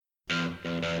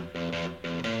Hello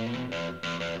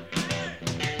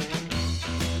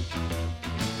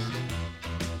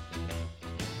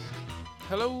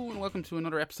and welcome to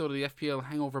another episode of the FPL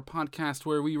Hangover Podcast,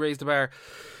 where we raise the bar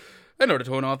in order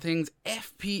to own all things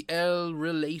FPL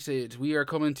related. We are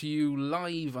coming to you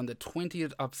live on the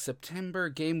 20th of September.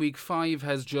 Game week 5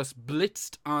 has just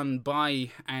blitzed on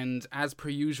by, and as per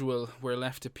usual, we're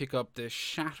left to pick up the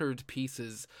shattered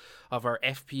pieces of our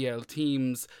FPL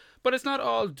teams. But it's not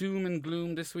all doom and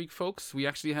gloom this week, folks. We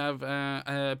actually have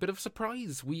a bit of a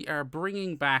surprise. We are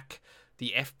bringing back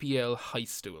the FPL High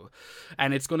Stool.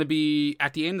 And it's going to be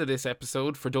at the end of this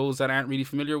episode. For those that aren't really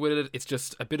familiar with it, it's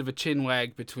just a bit of a chin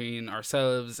wag between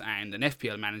ourselves and an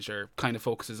FPL manager. Kind of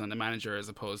focuses on the manager as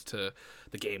opposed to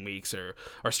the game weeks or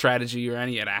strategy or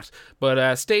any of that.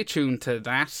 But stay tuned to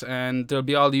that, and there'll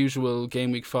be all the usual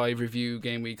Game Week 5 review,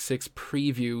 Game Week 6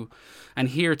 preview. And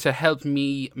here to help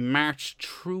me march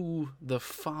through the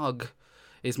fog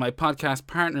is my podcast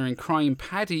partner in crime,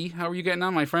 Paddy. How are you getting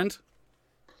on, my friend?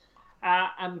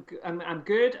 I'm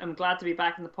good. I'm glad to be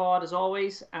back in the pod as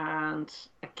always, and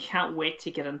I can't wait to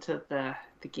get into the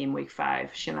Game Week 5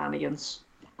 shenanigans.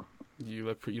 You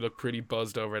look pretty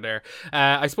buzzed over there.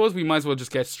 I suppose we might as well just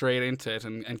get straight into it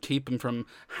and keep him from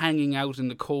hanging out in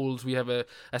the cold. We have a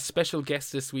special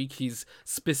guest this week. He's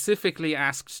specifically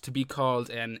asked to be called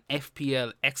an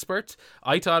FPL expert.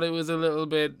 I thought it was a little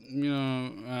bit,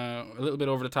 a little bit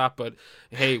over the top, but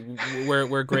hey,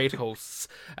 we're great hosts.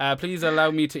 Please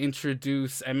allow me to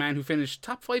introduce a man who finished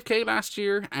top 5k last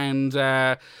year, and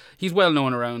he's well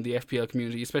known around the FPL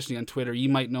community, especially on Twitter. You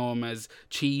might know him as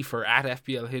Chief or at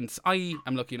FPL Hints. I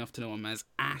am lucky enough to know him as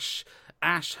Ash.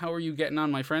 Ash, how are you getting on,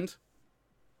 my friend?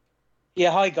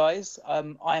 Yeah, hi guys.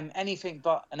 I'm anything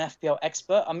but an FPL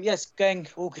expert. Yes, going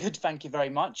all good. Thank you very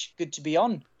much. Good to be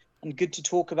on, and good to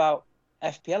talk about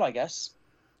FPL, I guess.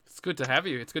 It's good to have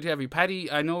you.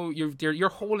 Paddy, I know you're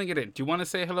holding it in. Do you want to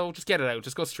say hello? Just get it out.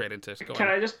 Just go straight into it. Can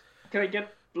I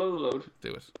get blow the load?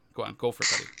 Do it. Go on. Go for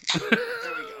it, Paddy. There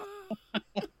we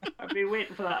go. I've been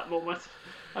waiting for that moment.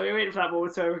 So I can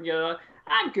get it on.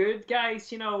 I'm good,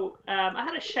 guys. I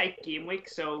had a shite game week,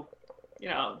 so,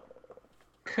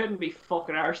 couldn't be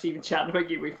fucking arsed even chatting about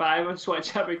Game Week 5. I just want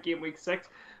to chat about Game Week 6.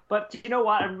 But you know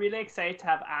what? I'm really excited to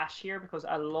have Ash here because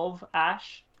I love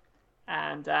Ash.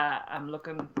 And I'm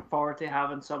looking forward to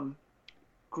having some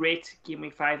great Game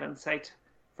Week 5 insight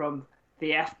from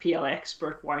the FPL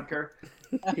expert wanker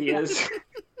he is.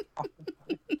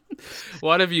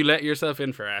 What have you let yourself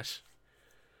in for, Ash?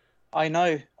 I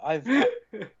know. I've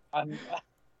opened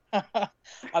a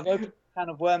can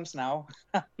of worms now.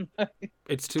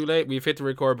 It's too late. We've hit the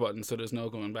record button, so there's no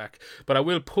going back. But I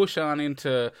will push on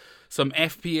into some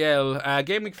FPL.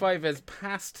 Game Week 5 has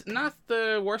passed. Not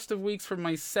the worst of weeks for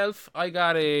myself. I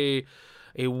got a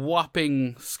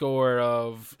whopping score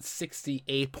of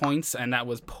 68 points, and that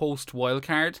was post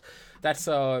wildcard. That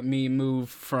saw me move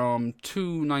from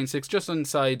 296, just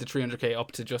inside the 300k,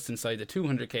 up to just inside the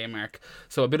 200k mark.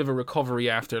 So a bit of a recovery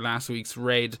after last week's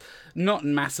raid.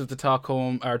 Nothing massive to talk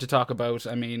about.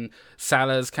 I mean,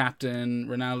 Salah's captain,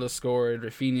 Ronaldo scored,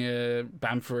 Rafinha,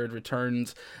 Bamford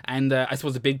returned, and I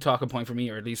suppose the big talking point for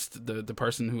me, or at least the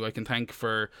person who I can thank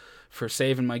for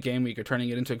saving my game week or turning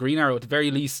it into a green arrow at the very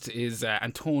least, is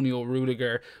Antonio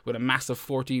Rudiger with a massive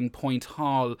 14-point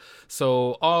haul.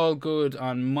 So all good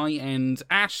on my end.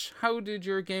 Ash, how did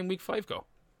your game week 5 go?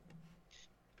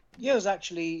 Yeah, it was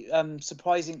actually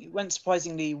surprising. It went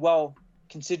surprisingly well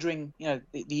considering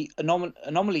the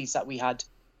anomalies that we had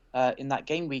in that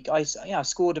game week. I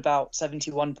scored about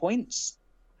 71 points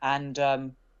and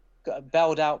got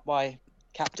bailed out by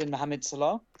captain Mohamed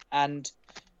Salah, and it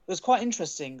was quite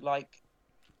interesting. Like,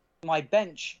 my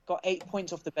bench got 8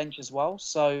 points off the bench as well.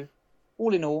 So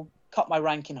all in all, cut my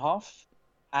rank in half.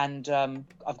 And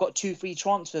I've got 2 free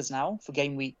transfers now for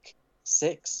game week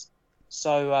 6.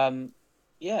 So I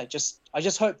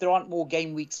just hope there aren't more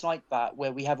game weeks like that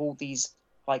where we have all these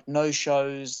like no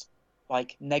shows,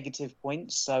 like negative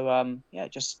points. So I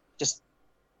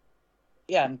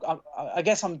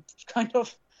guess I'm kind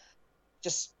of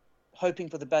just hoping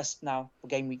for the best now for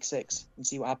game week 6 and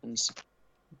see what happens.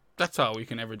 That's all we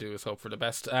can ever do, is hope for the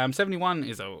best. 71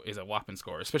 is a whopping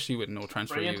score, especially with no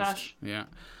transfer used. Ash. Yeah.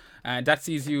 And that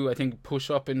sees you, I think,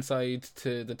 push up inside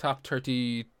to the top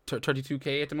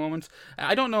 32k at the moment.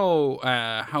 I don't know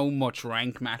how much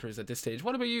rank matters at this stage.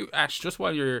 What about you, Ash? Just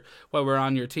while we're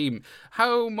on your team,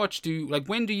 how much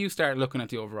when do you start looking at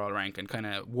the overall rank and kind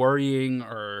of worrying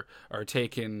or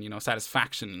taking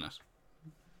satisfaction in it?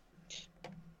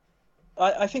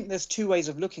 I think there's 2 ways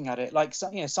of looking at it. Like,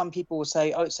 some people will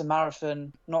say, oh, it's a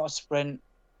marathon, not a sprint.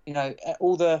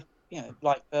 All the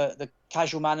the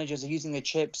casual managers are using the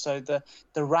chip, so the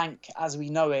rank as we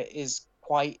know it is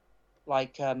quite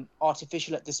like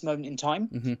artificial at this moment in time.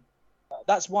 Mm-hmm.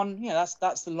 That's one,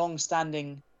 that's the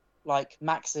long-standing like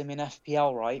maxim in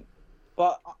FPL, right?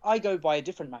 But I go by a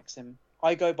different maxim.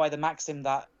 I go by the maxim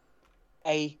that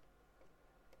a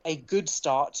good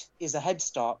start is a head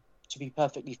start, to be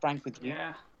perfectly frank with you.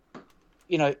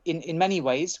 Yeah. In many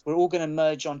ways, we're all going to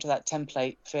merge onto that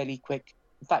template fairly quick.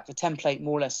 In fact, the template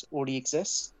more or less already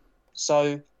exists.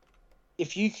 So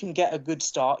if you can get a good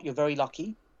start, you're very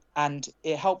lucky, and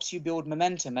it helps you build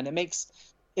momentum, and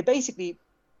it basically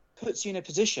puts you in a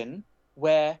position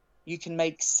where you can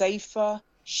make safer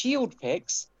shield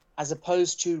picks as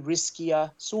opposed to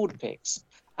riskier sword picks.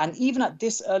 And even at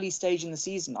this early stage in the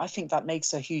season, I think that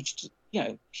makes a huge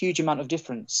amount of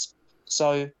difference.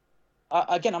 So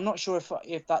again, I'm not sure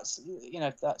if that's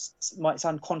might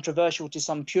sound controversial to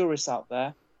some purists out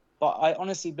there, but I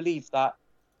honestly believe that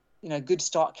good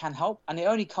start can help, and it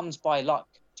only comes by luck,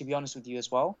 to be honest with you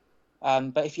as well.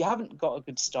 But if you haven't got a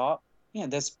good start,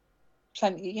 there's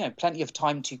plenty of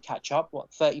time to catch up.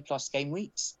 30 plus game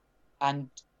weeks, and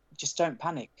just don't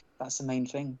panic. That's the main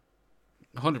thing.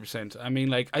 100%. I mean,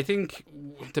 like, I think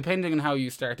depending on how you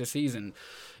start the season,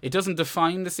 it doesn't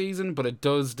define the season, but it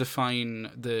does define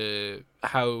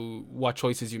what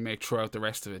choices you make throughout the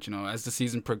rest of it. As the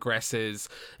season progresses,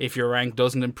 if your rank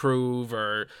doesn't improve,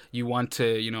 or you want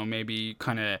to, maybe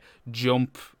kind of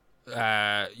jump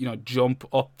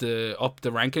up the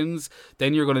rankings,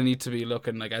 then you're going to need to be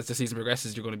looking, like, as the season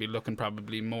progresses, you're going to be looking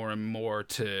probably more and more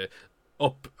to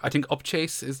I think up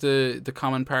chase is the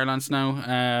common parlance now,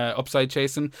 upside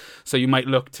chasing. So you might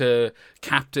look to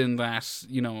captain that,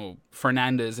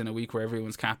 Fernandes in a week where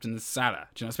everyone's captain Salah,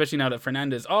 especially now that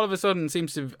Fernandes all of a sudden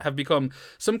seems to have become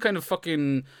some kind of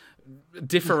fucking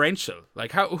differential.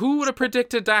 Like, who would have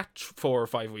predicted that 4 or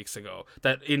 5 weeks ago,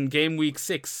 that in game week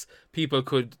 6 people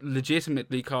could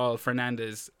legitimately call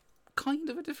Fernandes kind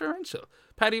of a differential?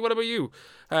 Paddy, what about you?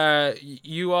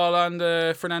 You all on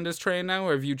the Fernandes train now,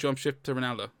 or have you jumped ship to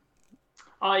Ronaldo?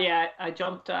 Oh yeah, I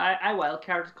jumped. I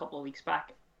wildcarded a couple of weeks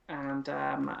back, and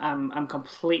I'm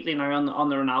completely now on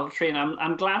the Ronaldo train.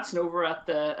 I'm glancing over at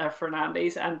the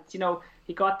Fernandes, and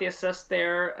he got the assist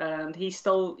there, and he's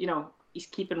still he's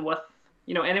keeping with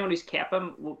anyone who's kept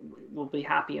him will be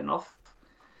happy enough.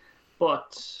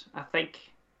 But I think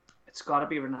it's got to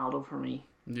be Ronaldo for me.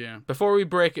 Yeah. Before we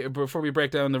break down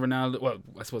the Ronaldo, well,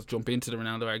 I suppose jump into the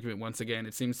Ronaldo argument once again.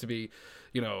 It seems to be,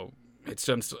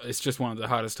 it's just one of the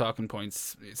hottest talking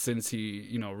points since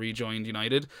he, rejoined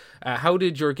United. How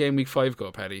did your game week 5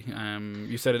 go, Paddy?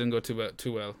 You said it didn't go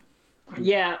too well.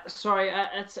 Yeah, sorry,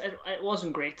 it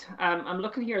wasn't great. I'm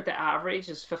looking here at the average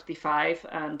is 55,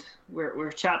 and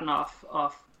we're chatting off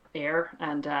air,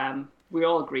 and we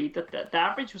all agreed that the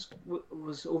average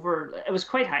was over. It was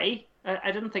quite high.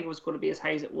 I didn't think it was going to be as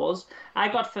high as it was. I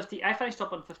finished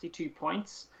up on 52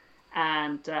 points,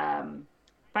 and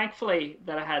thankfully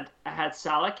that I had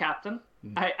Salah captain.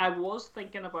 I was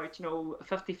thinking about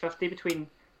 50-50 between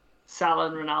Salah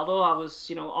and Ronaldo. I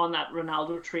was on that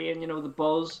Ronaldo train, the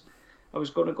buzz. I was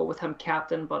going to go with him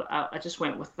captain, but I just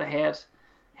went with the head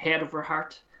over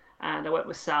heart, and I went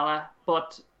with Salah.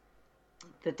 But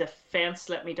the defense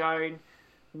let me down.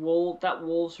 That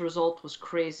Wolves result was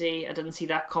crazy. I didn't see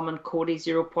that coming. Cody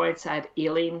 0 points. I had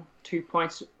Aileen 2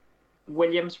 points.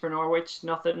 Williams for Norwich,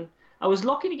 nothing. I was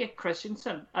lucky to get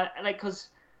Christensen, because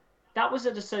that was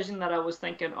a decision that I was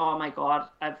thinking, oh my god,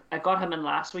 I got him in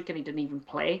last week and he didn't even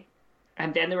play,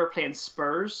 and then they were playing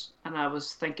Spurs, and I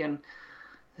was thinking,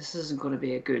 this isn't going to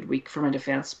be a good week for my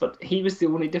defense. But he was the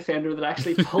only defender that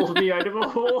actually pulled me out of a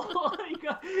hole.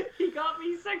 He got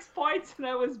me 6 points, and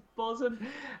I was buzzing.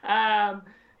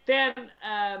 Then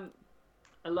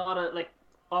a lot of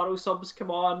auto subs come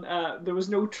on. There was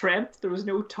no Trent, there was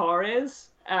no Torres,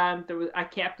 and I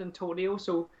kept Antonio,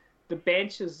 so the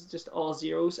bench is just all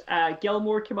zeros.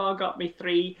 Gilmore came on, got me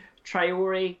 3.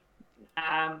 Traore,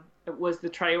 it was the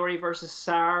Traore versus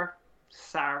Sarr.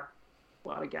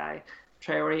 What a guy.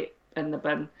 Traore in the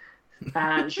bin.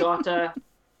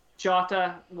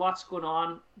 Jota, what's going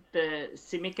on? The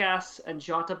Tsimikas and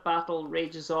Jota battle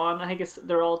rages on. I think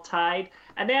they're all tied.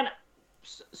 And then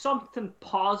something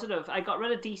positive. I got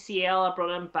rid of DCL. I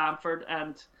brought in Bamford,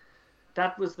 and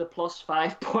that was the plus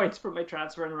 5 points for my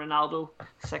transfer, and Ronaldo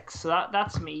 6. So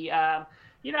that's me.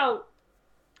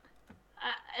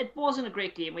 It wasn't a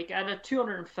great game week. I had a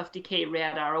 250k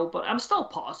red arrow, but I'm still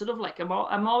positive.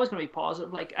 I'm always going to be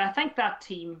positive. I think that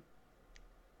team,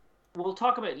 we'll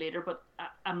talk about it later, but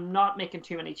I'm not making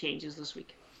too many changes this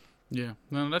week. Yeah,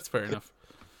 no, that's fair enough.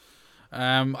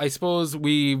 I suppose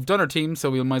we've done our team, so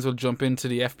we might as well jump into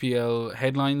the FPL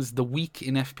headlines. The week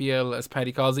in FPL, as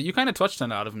Paddy calls it. You kind of touched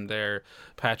on a lot of them there,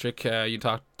 Patrick. You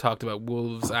talked about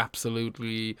Wolves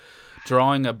absolutely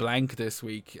drawing a blank this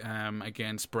week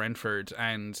against Brentford.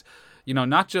 And,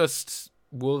 not just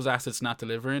Wolves assets not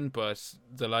delivering, but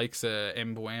the likes of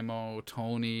Mbuemo,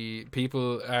 Tony,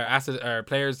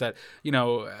 players that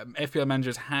FPL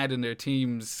managers had in their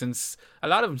teams since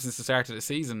the start of the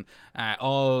season,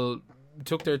 all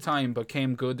took their time but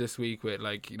came good this week with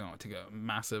I think a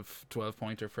massive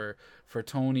 12-pointer for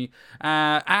Tony.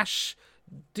 Ash,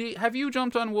 have you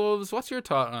jumped on Wolves? What's your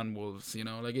thought on Wolves?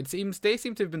 It seems they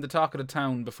seem to have been the talk of the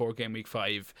town before game week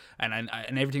 5, and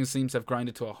everything seems to have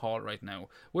grinded to a halt right now.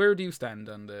 Where do you stand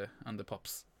on the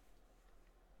pups?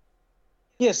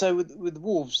 Yeah, so with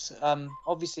Wolves,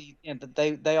 obviously,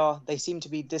 they seem to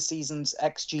be this season's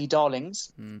XG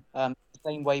darlings, the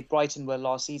same way Brighton were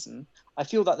last season. I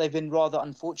feel that they've been rather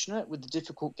unfortunate with the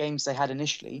difficult games they had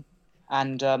initially,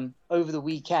 and over the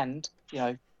weekend,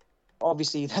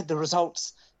 obviously the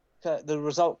result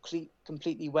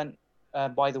completely went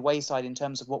by the wayside in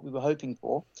terms of what we were hoping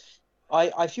for.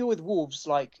 I feel with Wolves,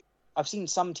 I've seen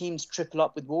some teams triple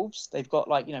up with Wolves. They've got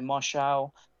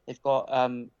Martial, they've got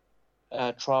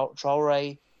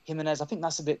Traore, Jimenez. I think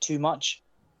that's a bit too much,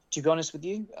 to be honest with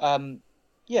you.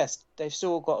 Yes, they've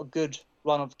still got a good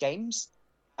run of games,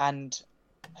 and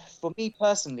for me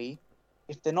personally,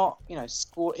 if they're not,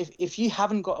 if you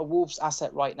haven't got a Wolves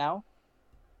asset right now,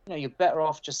 you're better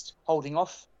off just holding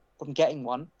off from getting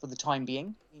one for the time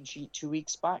being. 2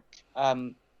 weeks back,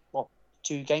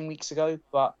 2 game weeks ago,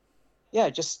 but yeah,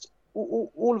 just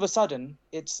all of a sudden,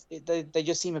 they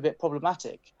just seem a bit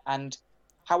problematic. And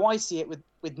how I see it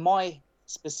with my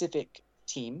specific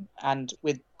team and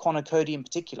with Connor Cody in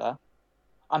particular,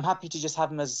 I'm happy to just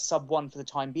have him as sub 1 for the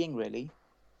time being, really.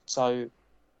 So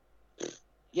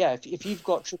yeah, if you've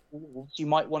got triple Wolves, you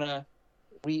might want to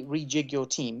rejig your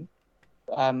team.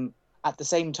 At the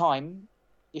same time,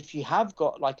 if you have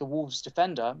got a Wolves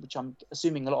defender, which I'm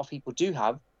assuming a lot of people do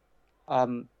have,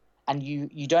 and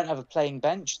you don't have a playing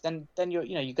bench, then you're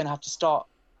going to have to start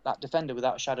that defender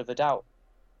without a shadow of a doubt.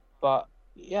 But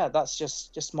yeah, that's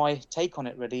just my take on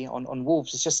it, really, on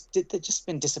Wolves. They've just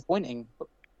been disappointing. But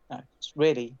it's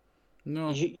really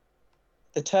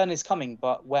the turn is coming,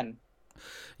 but when?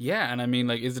 Yeah, and I mean,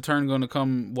 is the turn going to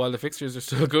come while the fixtures are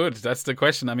still good? That's the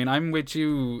question. I mean, I'm with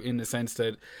you in the sense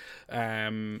that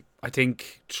I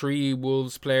think 3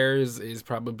 Wolves players is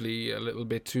probably a little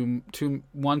bit too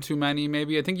many,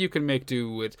 maybe. I think you can make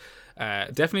do with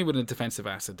definitely with a defensive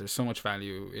asset. There's so much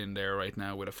value in there right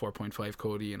now with a 4.5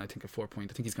 Cody and I think I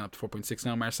think he's gone up to 4.6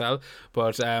 now, Marcel.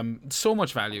 But so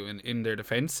much value in their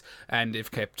defense, and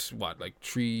they've kept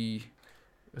 3.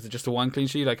 Is it just a 1 clean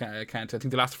sheet? I can't. I think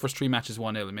the first 3 matches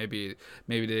 1-0. Maybe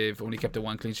they've only kept a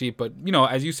 1 clean sheet. But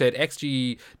as you said,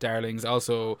 XG darlings,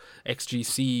 also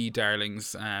XGC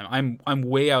darlings. I'm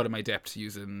way out of my depth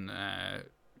using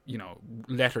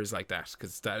letters like that,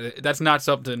 because that's not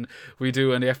something we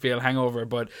do in the FPL Hangover.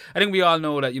 But I think we all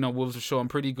know that Wolves are showing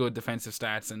pretty good defensive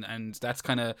stats, and that's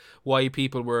kind of why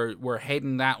people were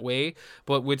heading that way.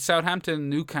 But with Southampton,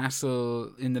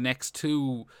 Newcastle in the next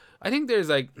 2. I think there's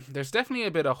definitely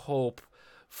a bit of hope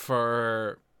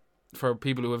for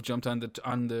people who have jumped on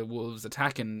the Wolves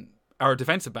attacking or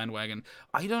defensive bandwagon.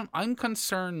 I'm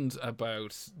concerned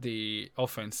about the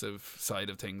offensive side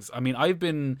of things. I mean, I've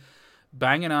been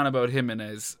banging on about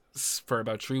Jimenez for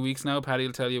about 3 weeks now. Paddy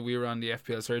will tell you, we were on the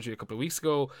FPL surgery a couple of weeks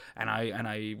ago, and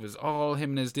I was all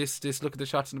Jimenez, this, look at the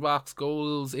shots in the box,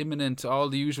 goals imminent, all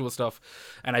the usual stuff.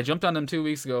 And I jumped on them 2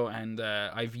 weeks ago, and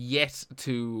I've yet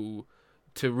to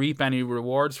reap any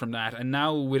rewards from that. And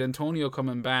now with Antonio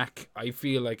coming back, I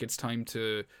feel like it's time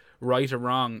to right a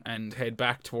wrong and head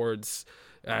back towards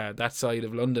that side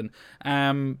of London.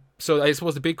 So I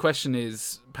suppose the big question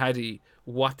is, Paddy,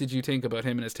 what did you think about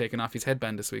him and his taking off his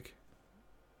headband this week?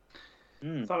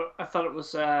 I thought it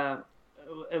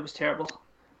was terrible.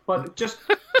 But just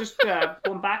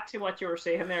going back to what you were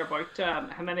saying there about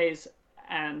Jimenez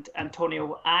and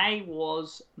Antonio, I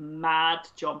was mad to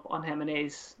jump on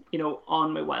Jimenez,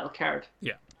 on my wild card.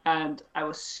 Yeah. And I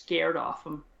was scared off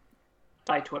him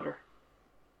by Twitter.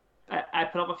 I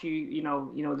put up a few,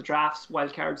 the drafts,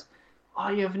 wild cards. Oh,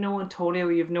 you have no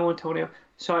Antonio.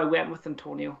 So I went with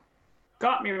Antonio.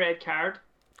 Got me a red card.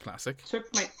 Classic.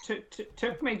 Took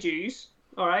my dues.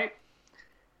 All right.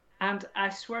 And I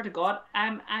swear to God,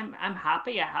 I'm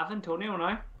happy I have Antonio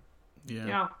now.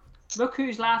 Yeah. Look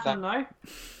who's laughing now.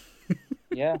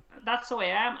 Yeah. That's the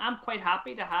way I am. I'm quite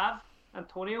happy to have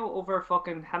Antonio over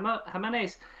fucking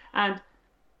Jimenez. And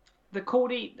the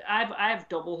Cody, I have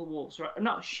double Wolves, right?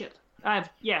 No, shit.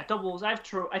 doubles. I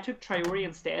took Traore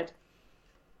instead,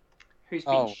 who's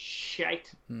been Oh.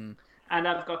 shite, Hmm. and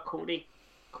I've got Cody.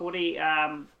 Cody,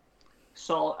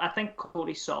 solid. I think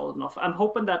Cody's solid enough. I'm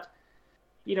hoping that,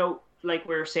 like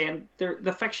we were saying,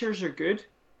 the fixtures are good.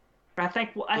 I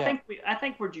think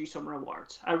we're due some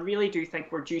rewards. I really do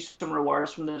think we're due some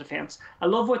rewards from the defense. I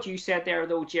love what you said there,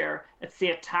 though, Jer. It's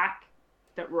the attack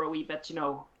that we're a wee bit,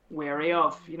 wary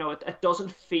of. It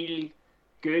doesn't feel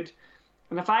good.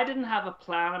 And if I didn't have a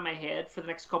plan in my head for the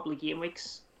next couple of game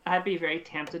weeks, I'd be very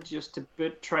tempted just to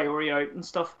boot Traore out and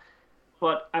stuff.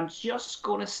 But I'm just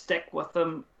going to stick with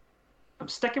them. I'm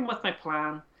sticking with my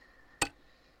plan.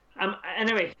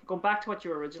 Anyway, going back to what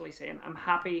you were originally saying, I'm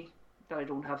happy that I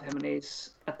don't have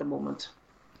Jimenez at the moment,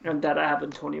 and that I have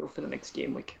Antonio for the next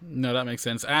game week. No, that makes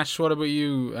sense. Ash, what about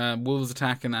you? Wolves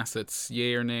attacking assets,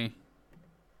 yay or nay?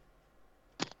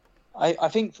 I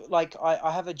think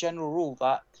I have a general rule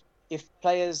that if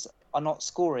players are not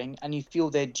scoring and you feel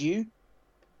they're due,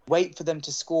 wait for them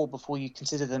to score before you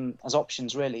consider them as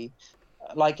options. Really,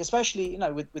 especially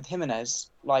with Jimenez,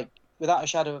 without a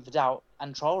shadow of a doubt,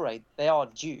 and Traore, they are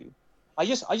due. I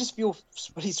just feel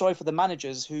really sorry for the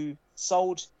managers who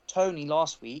sold Tony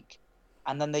last week,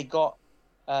 and then they got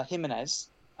Jimenez,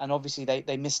 and obviously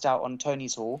they missed out on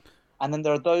Tony's haul. And then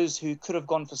there are those who could have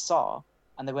gone for Sarr,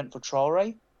 and they went for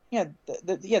Traore.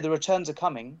 The returns are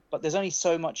coming, but there's only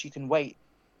so much you can wait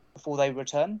before they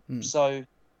return. So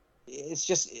it's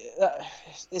just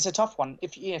it's a tough one.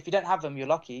 If you don't have them, you're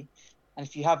lucky, and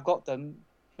if you have got them,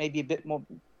 maybe a bit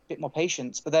more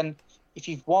patience. But then if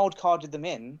you've wild carded them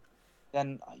in,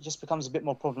 then it just becomes a bit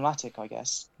more problematic, I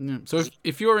guess. Yeah. So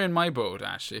if you're in my boat,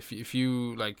 Ash, if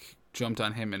you jumped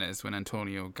on Jimenez when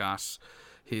Antonio got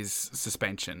his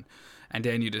suspension, and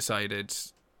then you decided,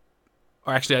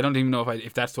 or actually I don't even know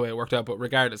if that's the way it worked out, but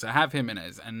regardless, I have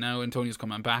Jimenez, and now Antonio's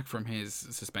coming back from his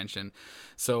suspension,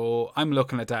 so I'm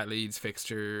looking at that Leeds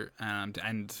fixture and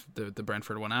the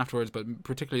Brentford one afterwards, but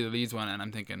particularly the Leeds one, and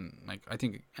I'm thinking I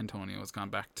think Antonio's gone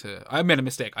back to. I made a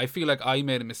mistake. I feel like I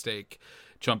made a mistake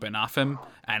jumping off him,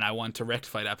 and I want to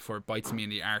rectify that before it bites me in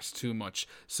the arse too much.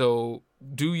 So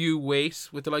do you wait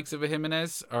with the likes of a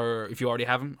Jimenez, or if you already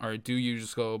have him, or do you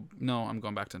just go, no, I'm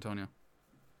going back to Antonio?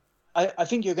 I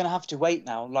think you're going to have to wait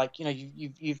now.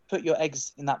 You've put your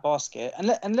eggs in that basket,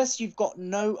 unless you've got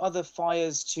no other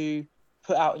fires to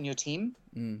put out in your team.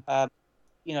 I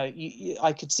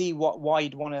could see why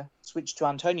you'd want to switch to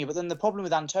Antonio. But then the problem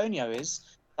with Antonio is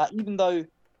that even though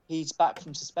he's back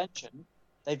from suspension,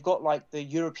 they've got the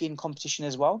European competition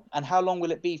as well. And how long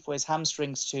will it be for his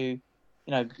hamstrings to,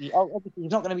 obviously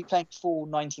he's not going to be playing full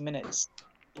 90 minutes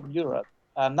in Europe.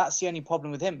 That's the only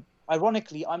problem with him.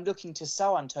 Ironically, I'm looking to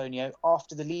sell Antonio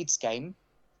after the Leeds game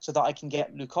so that I can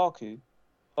get Lukaku.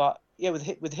 But yeah,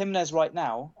 with Jimenez right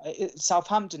now, it's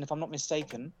Southampton, if I'm not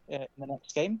mistaken, in the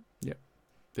next game. Yeah,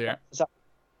 yeah.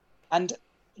 And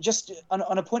just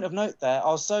on a point of note there, I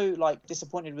was so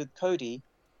disappointed with Cody,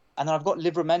 and then I've got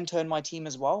Livramento in my team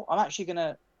as well. I'm actually going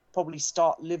to probably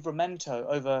start Livramento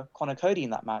over Connor Cody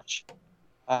in that match.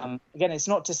 Again, it's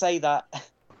not to say that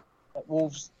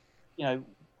Wolves,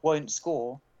 won't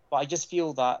score, but I just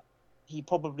feel that he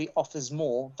probably offers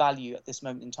more value at this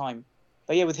moment in time.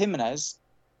 But yeah, with Jimenez,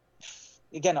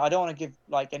 again, I don't want to give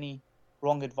any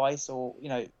wrong advice, or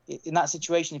in that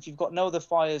situation, if you've got no other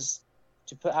fires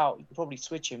to put out, you can probably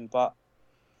switch him. But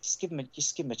just give him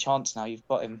a chance now. You've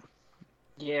got him.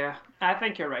 Yeah, I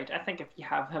think you're right. I think if you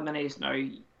have Jimenez now,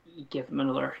 you give him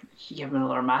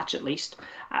another match at least.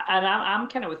 And I'm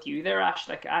kind of with you there, Ash.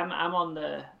 I'm on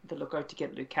the lookout to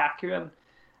get Lukaku in.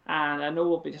 And I know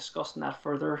we'll be discussing that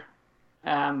further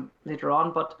later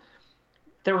on. But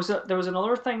there was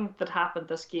another thing that happened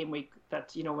this game week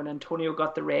that when Antonio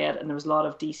got the red, and there was a lot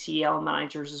of DCL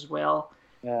managers as well,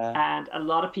 and a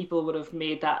lot of people would have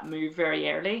made that move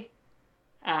very early.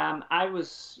 I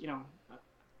was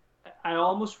I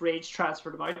almost rage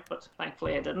transferred him out, but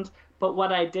thankfully I didn't. But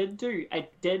what I did do, I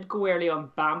did go early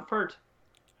on Bamford,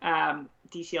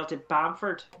 DCL to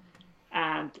Bamford.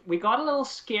 And we got a little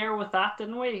scare with that,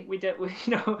 didn't we? We did,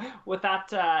 with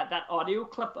that audio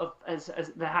clip of as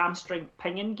the hamstring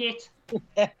pinging gate.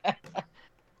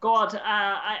 God,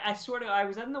 I swear to, I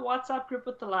was in the WhatsApp group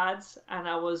with the lads, and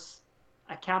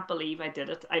I can't believe I did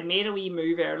it. I made a wee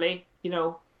move early,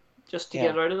 just to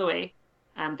get it out of the way,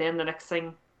 and then the next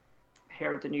thing, I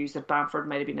heard the news that Bamford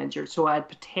might have been injured, so I had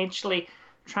potentially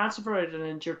transferred an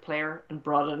injured player and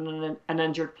brought in an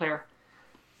injured player.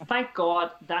 Thank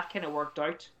God that kind of worked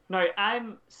out. Now,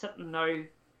 I'm sitting now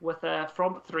with a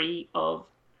front three of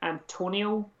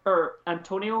Antonio,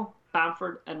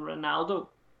 Bamford, and Ronaldo.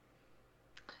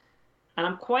 And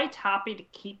I'm quite happy to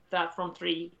keep that front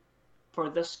three for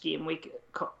this game week,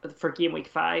 for game week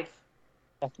 5.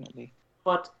 Definitely.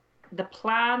 But the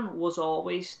plan was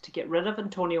always to get rid of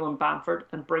Antonio and Bamford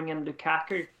and bring in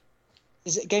Lukaku.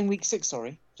 Is it game week 6?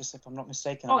 Sorry, just if I'm not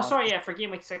mistaken. Oh, sorry, yeah, for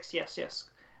game week 6, yes.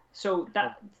 So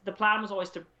the plan was always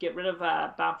to get rid of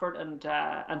Bamford and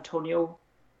Antonio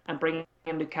and bring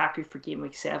in Lukaku for game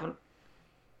week 7.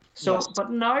 So, yes.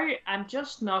 But now I'm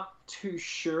just not too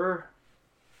sure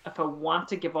if I want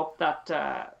to give up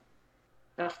that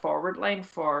forward line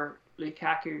for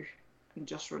Lukaku and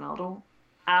just Ronaldo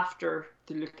after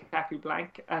the Lukaku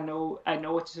blank. I know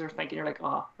what you're thinking. You're like,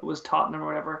 oh, it was Tottenham or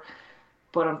whatever.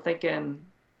 But I'm thinking,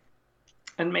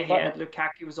 in my head,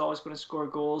 Lukaku was always going to score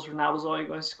goals. Ronaldo was always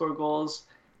going to score goals.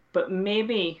 But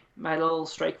maybe my little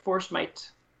strike force might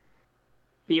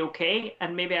be okay,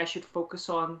 and maybe I should focus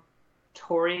on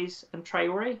Torres and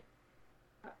Traore.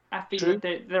 I feel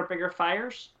that they're bigger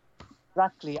fires.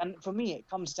 Exactly, and for me, it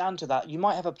comes down to that. You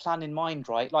might have a plan in mind,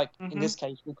 right? Like in this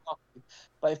case, Lukaku.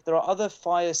 But if there are other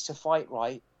fires to fight,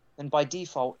 right, then by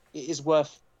default, it is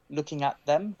worth looking at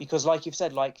them because, like you've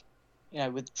said, like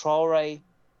with Traore,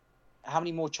 how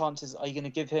many more chances are you going to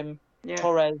give him? Yeah.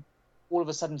 Torres, all of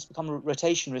a sudden, it's become a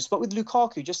rotation risk. But with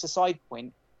Lukaku, just a side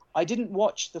point, I didn't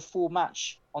watch the full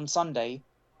match on Sunday,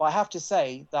 but I have to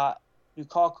say that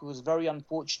Lukaku was very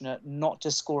unfortunate not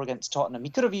to score against Tottenham. He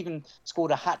could have even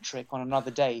scored a hat-trick on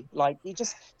another day. Like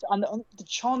and the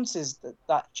chances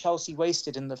that Chelsea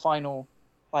wasted in the final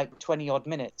 20-odd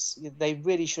minutes, they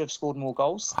really should have scored more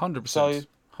goals. 100%. So,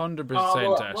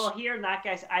 100%. Well, hearing that,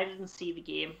 guys, I didn't see the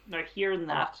game. Now, hearing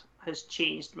that has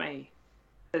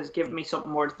given me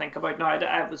something more to think about. Now,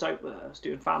 I was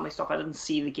doing family stuff. I didn't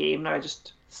see the game. Now, I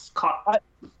just caught...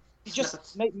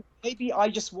 Maybe I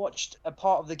just watched a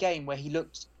part of the game where he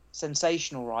looked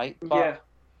sensational, right? But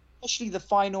especially the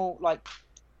final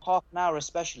half an hour,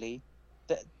 especially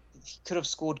that he could have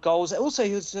scored goals. Also,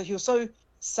 he was so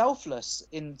selfless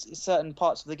in certain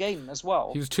parts of the game as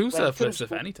well. He was too selfless,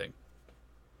 if anything.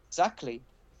 Exactly.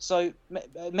 So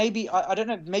maybe I don't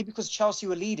know. Maybe because Chelsea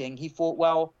were leading, he thought,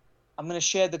 well, I'm going to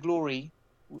share the glory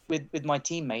with my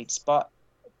teammates, but.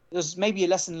 There's maybe a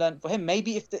lesson learned for him.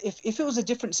 Maybe if it was a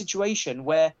different situation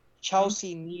where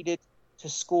Chelsea needed to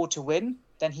score to win,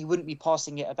 then he wouldn't be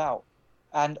passing it about.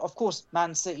 And of course,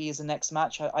 Man City is the next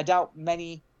match. I doubt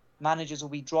many managers will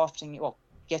be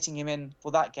getting him in for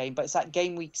that game. But it's that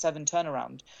game week 7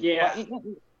 turnaround. Yeah.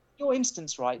 In your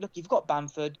instance, right? Look, you've got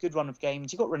Bamford, good run of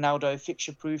games. You've got Ronaldo,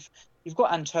 fixture proof. You've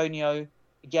got Antonio,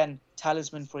 again,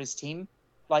 talisman for his team.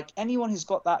 Like anyone who's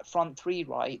got that front three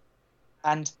right,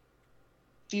 and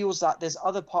feels that there's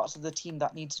other parts of the team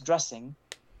that needs addressing,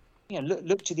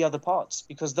 look to the other parts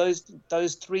because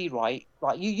those three, right?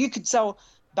 Like you could sell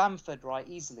Bamford, right,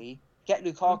 easily, get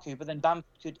Lukaku, but then Bamford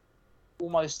could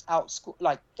almost outscore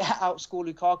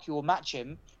Lukaku or match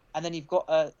him, and then you've got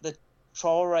the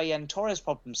Traore and Torres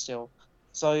problem still.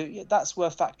 So that's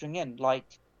worth factoring in.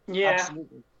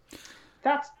 Absolutely.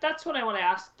 That's what I want to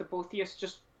ask the both of you.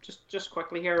 Just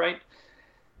quickly here, right?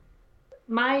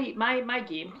 My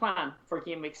game plan for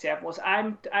game week 7 was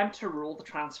I'm to roll the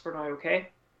transfer now, okay?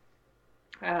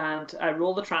 And I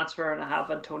roll the transfer and I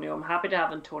have Antonio. I'm happy to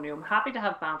have Antonio. I'm happy to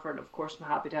have Bamford. Of course, I'm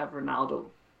happy to have Ronaldo.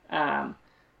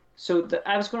 So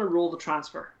I was going to roll the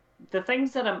transfer. The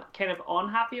things that I'm kind of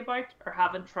unhappy about are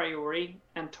having Traore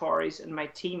and Torres in my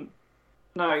team.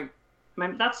 Now,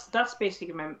 that's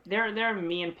basically they're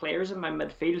main players in my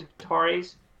midfield.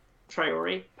 Torres,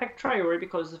 Traore. Pick Traore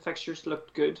because the fixtures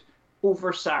looked good.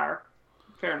 Over Sarr.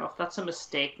 Fair enough. That's a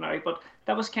mistake now, but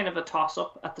that was kind of a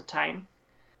toss-up at the time.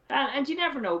 And you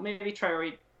never know. Maybe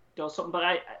Traore does something,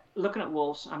 but looking at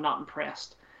Wolves, I'm not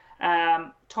impressed.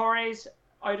 Torres,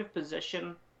 out of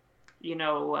position,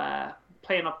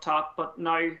 playing up top, but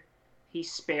now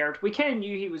he's spared. We kind of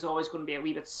knew he was always going to be a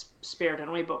wee bit spared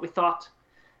anyway, but we thought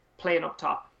playing up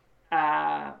top,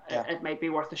 it might be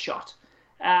worth a shot.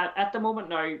 At the moment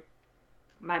now,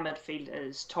 my midfield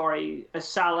is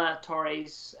Salah,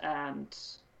 Torres, and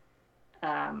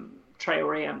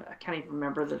Traore, and I can't even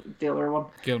remember the other one.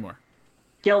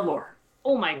 Gilmore.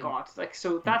 Oh my God! That's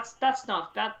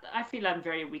not that. I feel I'm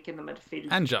very weak in the midfield.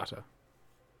 And Jota.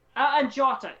 And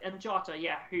Jota,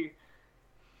 yeah. Who,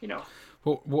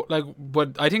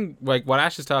 But I think what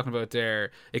Ash is talking about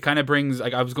there, it kind of brings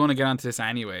I was going to get onto this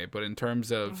anyway, but in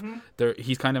terms of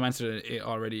he's kind of answered it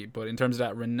already. But in terms of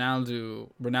that Ronaldo,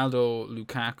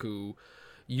 Lukaku,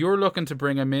 you're looking to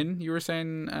bring him in. You were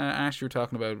saying, Ash, you were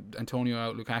talking about Antonio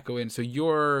out, Lukaku in. So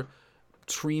your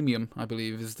Treemium, I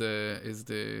believe, is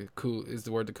the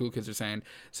word the cool kids are saying.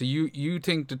 So you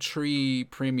think the 3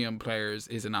 premium players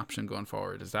is an option going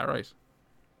forward? Is that right?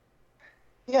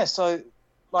 Yeah. So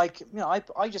like,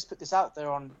 I just put this out there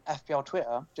on FPL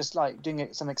Twitter, just like doing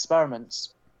some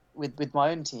experiments with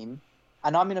my own team,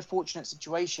 and I'm in a fortunate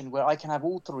situation where I can have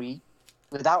all three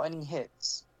without any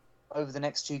hits over the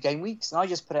next 2 game weeks, and I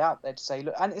just put it out there to say,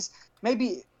 look, and it's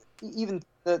maybe even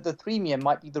the premium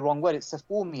might be the wrong word. It's the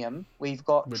formium where you've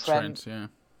got With Trent.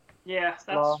 Yeah,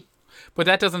 that's. But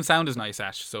that doesn't sound as nice,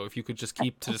 Ash. So if you could just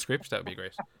keep to the script, that would be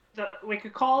great. We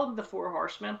could call them the 4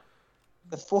 horsemen.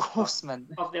 The 4 horsemen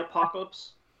of the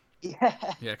apocalypse. Yeah.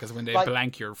 Yeah, because when they Like-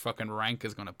 blank, your fucking rank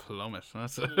is going to plummet.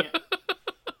 That's Yeah.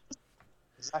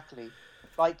 Exactly.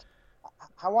 Like,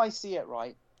 how I see it,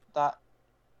 right, that,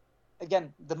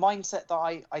 again, the mindset that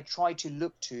I try to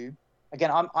look to,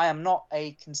 again, I am not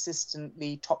a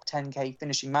consistently top 10k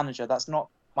finishing manager. That's not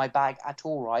my bag at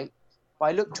all, right? But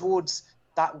I look towards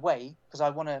that way because I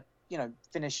want to,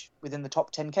 finish within the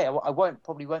top 10k. I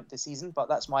probably won't this season, but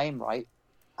that's my aim, right?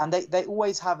 And they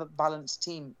always have a balanced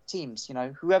teams,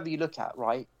 whoever you look at,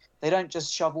 right? They don't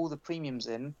just shove all the premiums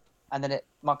in and then it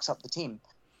mucks up the team.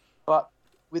 But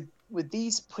with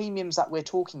these premiums that we're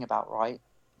talking about, right?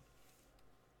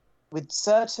 With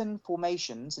certain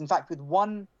formations, in fact, with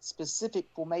one specific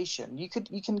formation, you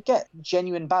can get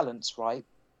genuine balance, right?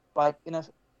 Like and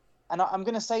I'm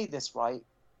going to say this, right?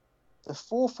 The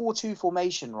 4-4-2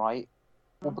 formation, right,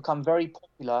 will become very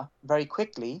popular very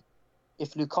quickly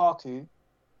if Lukaku,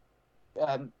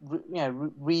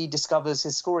 rediscovers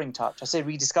his scoring touch. I say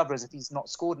rediscover as if he's not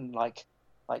scored in like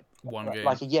 1 game.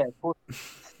 like a year.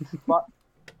 But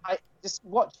I just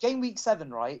watch game week 7,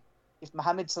 right? If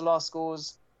Mohamed Salah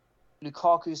scores,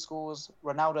 Lukaku scores,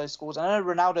 Ronaldo scores. I know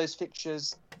Ronaldo's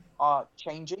fixtures are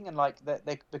changing and like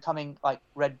they're becoming like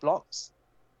red blocks,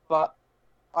 but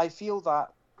I feel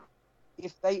that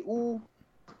if they all,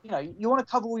 you want to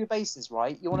cover all your bases,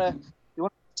 right? You want to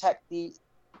protect you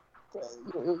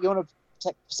want to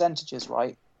protect percentages,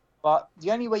 right? But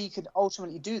the only way you could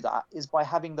ultimately do that is by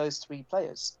having those 3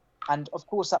 players. And of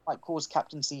course, that might cause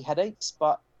captaincy headaches,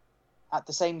 but at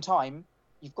the same time,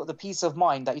 you've got the peace of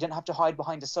mind that you don't have to hide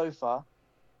behind a sofa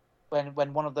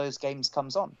when one of those games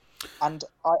comes on. And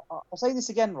I'll say this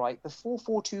again, right? The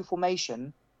 4-4-2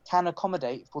 formation can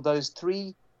accommodate for those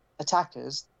 3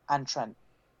 attackers and Trent.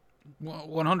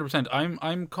 100%.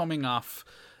 I'm coming off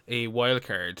a wild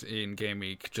card in game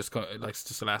week, just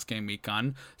the last game week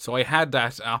gone. So I had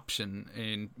that option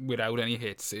in without any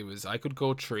hits. I could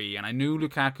go 3, and I knew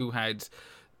Lukaku had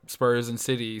Spurs and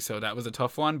City, so that was a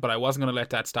tough one. But I wasn't going to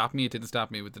let that stop me. It didn't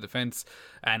stop me with the defense,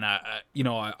 and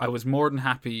I was more than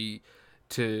happy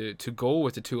to go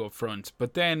with the 2 up front.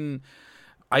 But then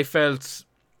I felt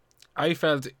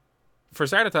for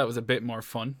starters that was a bit more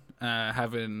fun.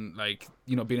 Having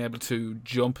being able to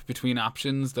jump between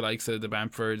options, the likes of the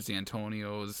Bamfords, the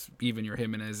Antonios, even your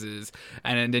Jimenez's,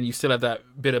 and then you still have that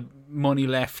bit of money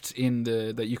left in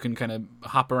that you can kind of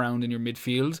hop around in your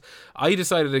midfield. I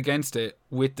decided against it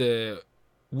with the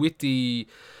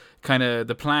kind of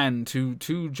the plan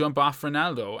to jump off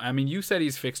Ronaldo. I mean, you said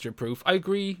he's fixture proof. I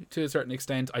agree to a certain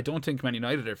extent. I don't think Man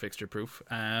United are fixture proof.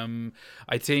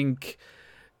 I think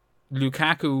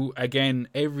Lukaku, again,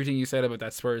 everything you said about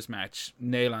that Spurs match,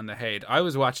 nail on the head. I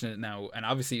was watching it now, and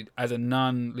obviously as a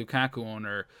non-Lukaku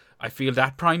owner, I feel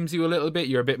that primes you a little bit.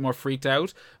 You're a bit more freaked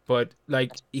out, but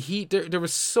like there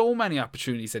was so many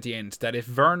opportunities at the end that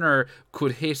if Werner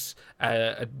could hit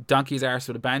a donkey's arse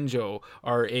with a banjo,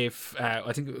 or if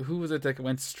I think who was it that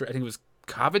went straight? I think it was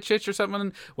Kovacic or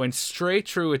something, went straight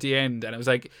through at the end, and it was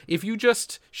like, if you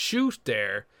just shoot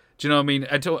there, do you know what I mean?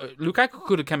 Lukaku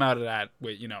could have come out of that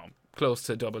with close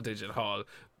to double-digit haul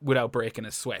without breaking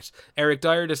a sweat. Eric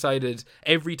Dyer decided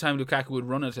every time Lukaku would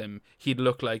run at him, he'd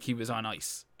look like he was on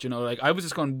ice. Do you know, like, I was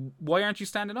just going, why aren't you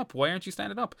standing up? Why aren't you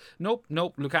standing up? Nope.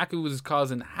 Lukaku was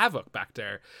causing havoc back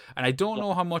there. And I don't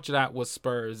know how much of that was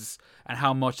Spurs and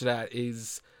how much of that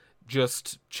is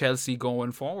just Chelsea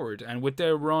going forward. And with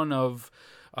their run of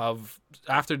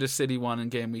after the City one in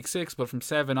game week 6, but from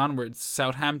 7 onwards,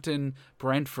 Southampton,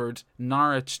 Brentford,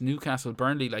 Norwich, Newcastle,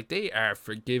 Burnley, like, they are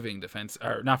forgiving defense,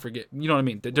 or not forget, you know what I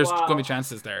mean? There's going to be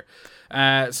chances there.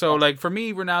 So like, for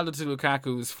me, Ronaldo to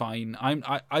Lukaku is fine.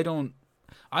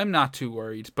 I'm not too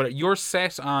worried. But you're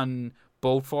set on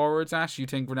both forwards, Ash. You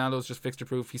think Ronaldo's just fixture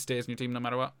proof? He stays in your team no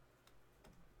matter what.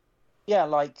 Yeah,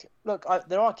 like, look,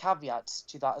 there are caveats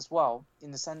to that as well,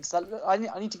 in the sense that I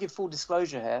need to give full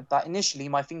disclosure here, that initially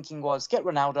my thinking was get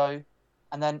Ronaldo,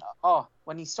 and then,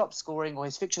 when he stops scoring or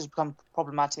his fixtures become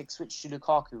problematic, switch to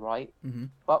Lukaku, right? Mm-hmm.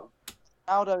 But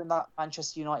Ronaldo in that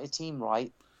Manchester United team,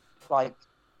 right, like,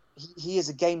 he is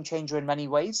a game changer in many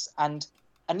ways, and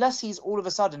unless he's all of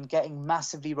a sudden getting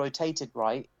massively rotated,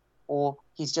 right, or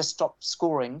he's just stopped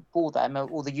scoring for them,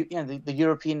 or the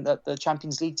European, the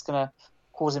Champions League's going to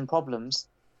cause him problems,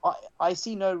 I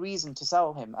see no reason to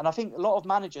sell him. And I think a lot of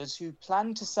managers who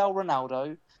plan to sell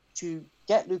Ronaldo to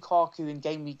get Lukaku in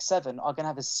game week 7 are going to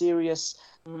have a serious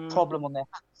problem on their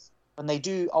hands when they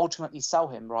do ultimately sell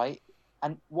him, right?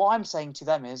 And what I'm saying to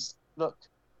them is, look,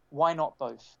 why not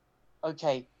both?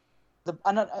 Okay.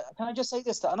 Can I just say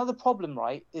this? That another problem,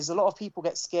 right, is a lot of people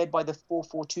get scared by the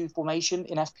 4-4-2 formation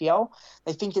in FPL.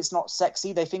 They think it's not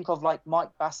sexy. They think of like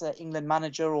Mike Bassett, England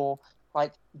manager, or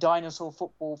like dinosaur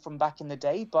football from back in the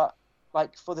day. But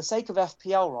like for the sake of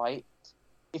FPL, right,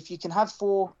 if you can have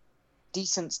 4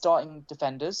 decent starting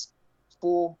defenders,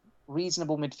 4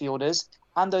 reasonable midfielders,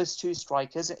 and those 2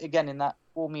 strikers, again in that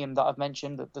premium that I've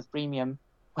mentioned, the premium,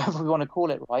 whatever we want to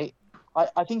call it, right,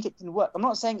 I think it can work. I'm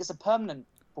not saying it's a permanent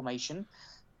formation,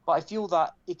 but I feel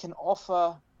that it can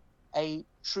offer a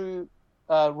true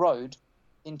road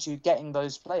into getting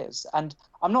those players. And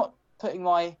I'm not putting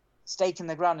my stake in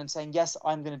the ground and saying, yes,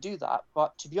 I'm going to do that.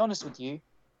 But to be honest with you,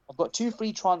 I've got 2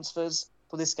 free transfers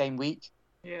for this game week,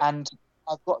 and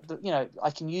I've got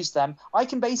I can use them. I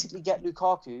can basically get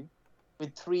Lukaku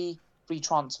with 3 free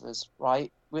transfers,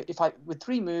 right? With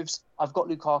 3 moves, I've got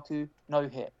Lukaku, no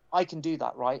hit. I can do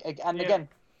that, right? And again,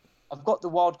 I've got the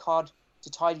wild card to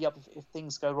tidy up if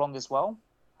things go wrong as well.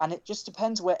 And it just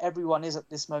depends where everyone is at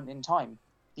this moment in time.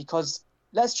 Because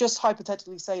let's just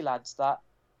hypothetically say, lads, that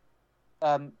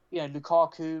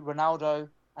Lukaku, Ronaldo,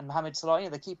 and Mohamed Salah,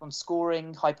 they keep on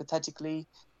scoring hypothetically,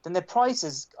 then their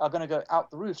prices are going to go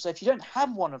out the roof. So if you don't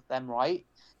have one of them, right,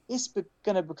 it's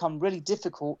going to become really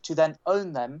difficult to then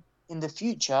own them in the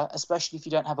future, especially if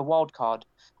you don't have a wild card.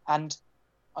 And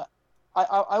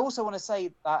I also want to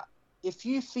say that if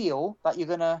you feel that you're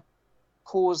going to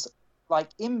cause like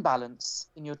imbalance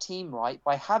in your team, right,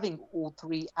 by having all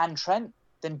 3 and Trent,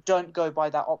 then don't go by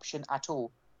that option at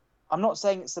all. I'm not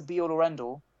saying it's the be all or end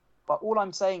all, but all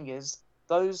I'm saying is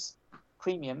those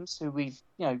premiums who we've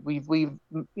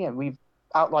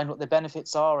outlined what the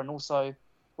benefits are and also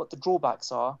what the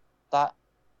drawbacks are, that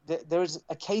there is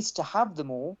a case to have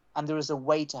them all and there is a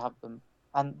way to have them.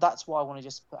 And that's what I want to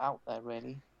just put out there,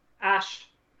 really. Ash,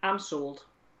 I'm sold.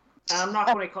 I'm not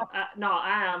going to call... no,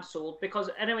 I am sold. Because,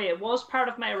 anyway, it was part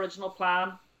of my original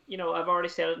plan. I've already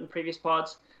said it in previous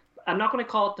pods. I'm not going to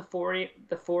call it the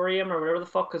Forium or whatever the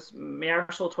fuck, because my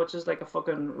arsehole twitches like a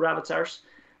fucking rabbit's arse.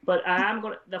 But I am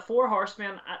going to... The 4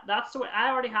 horsemen, that's the way...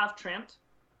 I already have Trent.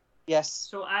 Yes.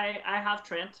 So I have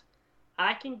Trent.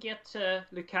 I can get to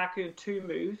Lukaku in 2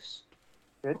 moves.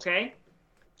 Good. Okay?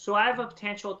 So I have a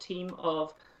potential team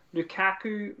of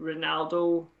Lukaku,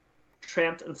 Ronaldo,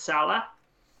 Trent, and Salah.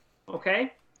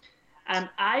 Okay? And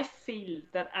I feel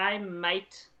that I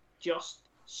might just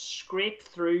scrape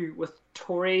through with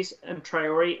Torres and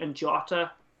Traore and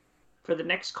Jota for the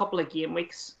next couple of game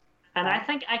weeks. And I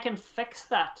think I can fix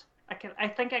that. I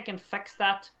think I can fix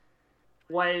that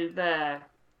while the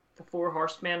 4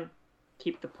 horsemen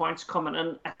keep the points coming.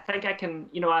 And I think I can,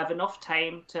 I have enough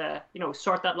time to,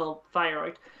 sort that little fire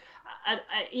out.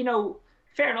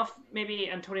 Fair enough, maybe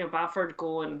Antonio Bamford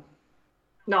go and...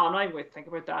 No, I'm not even going to think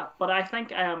about that. But I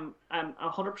think I'm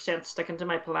 100% sticking to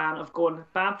my plan of going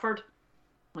Bamford,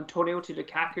 Antonio to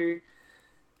Lukaku,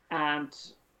 and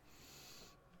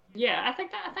yeah, I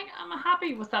think I'm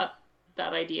happy with that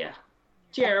idea.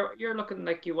 Jer, you're looking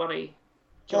like you want to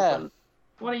jump in.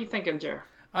 What are you thinking, Jer?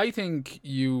 I think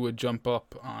you would jump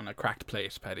up on a cracked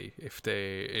plate, Paddy, if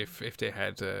they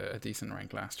had a decent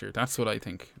rank last year. That's what I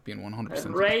think, being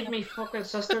 100%. Raid me fucking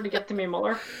sister to get to me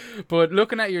mother. But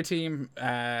looking at your team,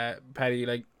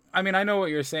 Paddy, I know what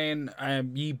you're saying.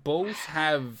 You both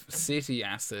have City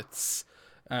assets.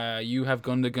 You have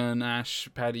Gundogan, Ash,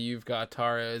 Paddy, you've got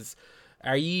Torres.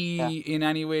 Are you in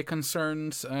any way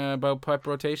concerned about Pep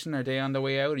rotation? Are they on the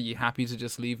way out? Are you happy to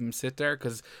just leave them sit there?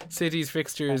 Because City's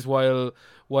fixtures, while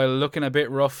looking a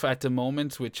bit rough at the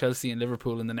moment with Chelsea and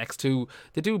Liverpool in the next 2,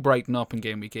 they do brighten up in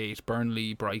game week 8.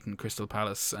 Burnley, Brighton, Crystal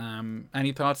Palace.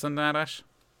 Any thoughts on that, Ash?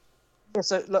 Yeah,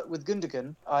 so look, with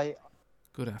Gundogan,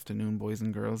 Good afternoon, boys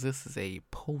and girls. This is a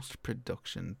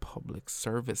post-production public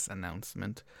service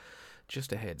announcement.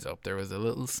 Just a heads up, there was a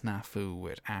little snafu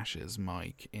with Ash's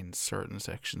mic in certain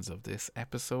sections of this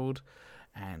episode,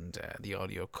 and the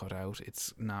audio cut out.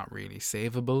 It's not really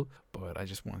savable, but I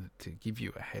just wanted to give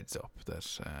you a heads up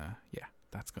that,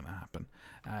 that's going to happen.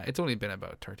 It's only been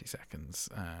about 30 seconds,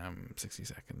 60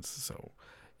 seconds, so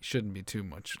it shouldn't be too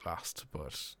much lost,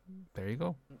 but there you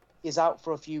go. Is out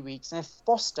for a few weeks, and if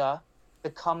Foster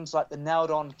becomes like the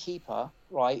nailed-on keeper,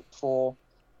 right, for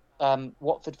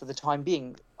Watford for the time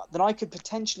being, then I could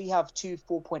potentially have 2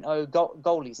 4.0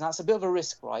 goalies, and that's a bit of a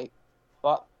risk, right?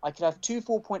 but I could have two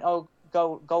 4.0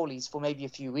 goalies for maybe a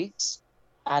few weeks,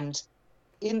 and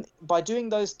by doing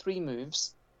those three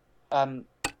moves,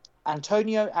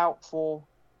 Antonio out for.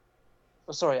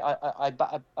 Oh, sorry, I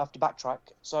have to backtrack.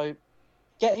 So,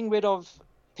 getting rid of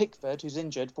Pickford, who's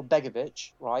injured, for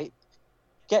Begovic, right?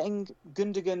 Getting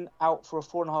Gundogan out for a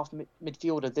 4.5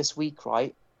 midfielder this week,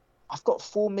 right? I've got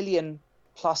 4 million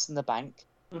plus in the bank.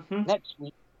 Mm-hmm. Next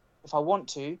week, if I want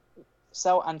to,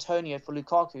 sell Antonio for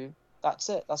Lukaku. That's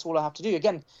it. That's all I have to do.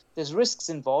 Again, there's risks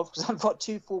involved because I've got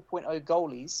two 4.0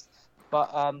 goalies,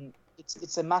 but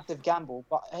it's a massive gamble.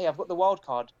 But hey, I've got the wild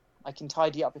card. I can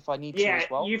tidy up if I need to as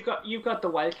well. You've got the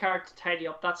wild card to tidy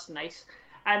up. That's nice.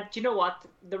 And do you know what?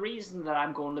 The reason that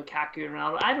I'm going Lukaku and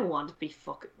Ronaldo, I don't want to be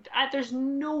fucking. There's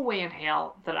no way in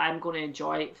hell that I'm going to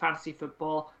enjoy fantasy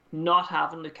football not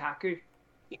having Lukaku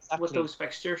with those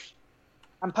fixtures.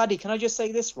 And Paddy, can I just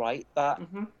say this, right? That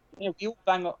we all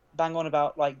bang on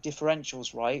about like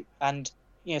differentials, right? And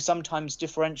sometimes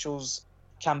differentials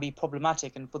can be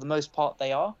problematic, and for the most part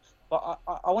they are. But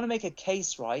I want to make a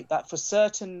case, right, that for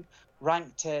certain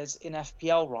rank tiers in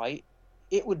FPL, right,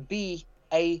 it would be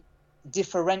a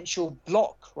differential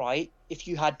block, right, if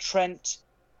you had Trent,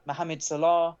 Mohamed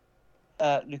Salah,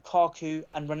 Lukaku,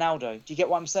 and Ronaldo. Do you get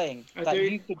what I'm saying? I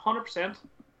do, 100%.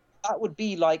 That would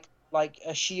be like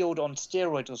a shield on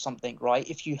steroids or something, right?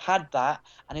 If you had that,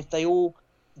 and if they all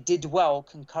did well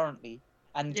concurrently.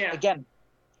 And again,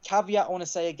 caveat I want to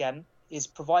say again is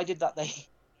provided that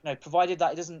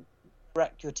it doesn't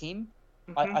wreck your team,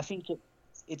 I think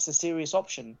it's a serious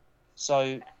option.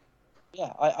 So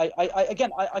yeah,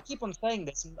 I keep on saying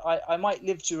this, and I might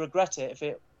live to regret it if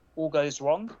it all goes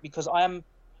wrong, because I'm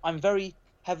very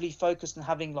heavily focused on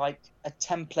having like a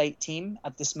template team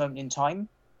at this moment in time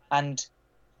and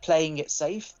playing it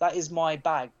safe. That is my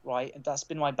bag, right? And that's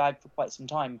been my bag for quite some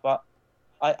time. But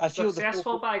I feel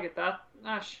successful bag at that,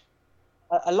 Ash.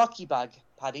 A lucky bag,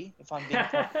 Paddy, if I'm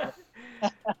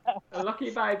being a lucky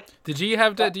bag. Do you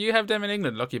have them in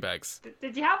England? Lucky bags.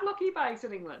 Did you have lucky bags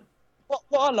in England? What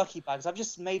are lucky bags? I've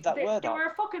just made that word up. They were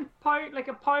a fucking pound, like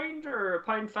a pound or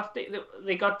 £1.50.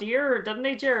 They got dearer, didn't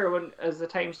they, Jer, as the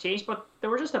times changed? But they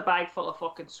were just a bag full of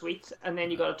fucking sweets, and then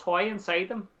you got a toy inside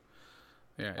them.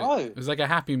 Yeah, it was like a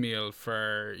Happy Meal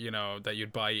for that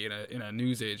you'd buy in a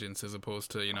newsagents as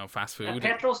opposed to fast food. A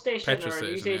petrol station or a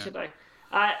newsagent.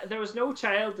 Yeah. There was no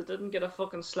child that didn't get a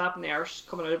fucking slap in the arse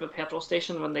coming out of a petrol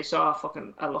station when they saw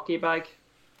a lucky bag,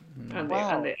 and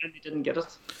they didn't get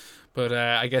it. But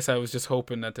I guess I was just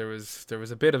hoping that there was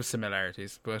a bit of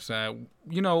similarities. But I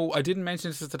didn't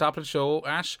mention this at the top of the show,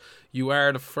 Ash. You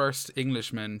are the first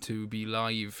Englishman to be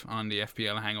live on the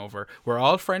FPL Hangover. We're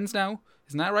all friends now.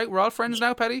 Isn't that right? We're all friends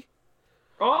now, Paddy?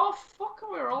 Oh, fuck,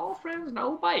 we're all friends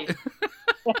now, bye.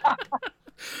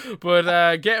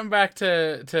 But getting back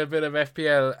to a bit of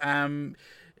FPL,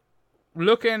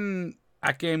 looking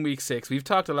at game week 6, we've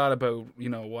talked a lot about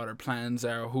what our plans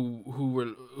are,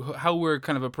 how we're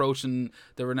kind of approaching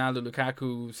the Ronaldo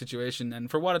Lukaku situation,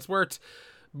 and for what it's worth,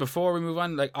 before we move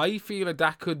on, like I feel like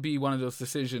that could be one of those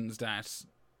decisions that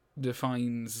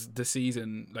defines the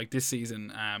season, like this season,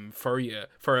 for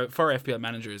FPL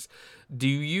managers. Do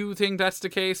you think that's the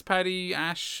case, Paddy,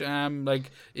 Ash?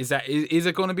 Is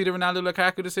it going to be the Ronaldo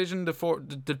Lukaku decision,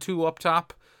 the two up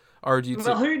top? Or do you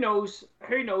who knows?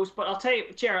 But I'll tell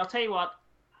you what.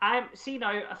 Now,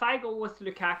 if I go with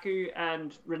Lukaku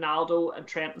and Ronaldo and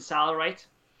Trent and Salah, right,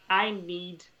 I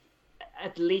need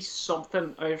at least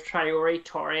something out of Traore,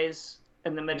 Torres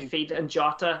in the midfield and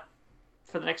Jota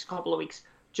for the next couple of weeks.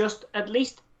 Just at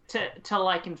least till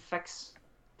I can fix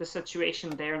the situation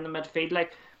there in the midfield.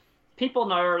 Like, people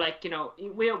now are like,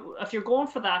 if you're going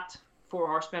for that 4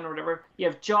 horsemen or whatever, you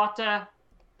have Jota.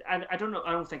 I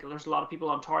don't think there's a lot of people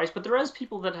on Torres, but there is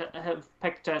people that have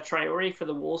picked Traore for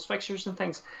the Wolves fixtures and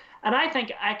things. And I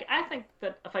think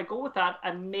that if I go with that,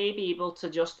 I may be able to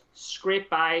just scrape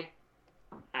by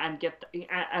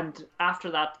and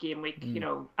after that game week,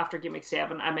 after game week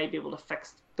 7, I may be able to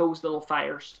fix those little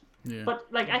fires. Yeah. But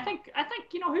like I think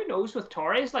who knows with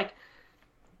Torres, like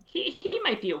he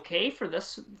might be okay for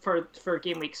this for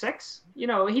game week 6. He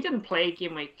didn't play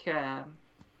game week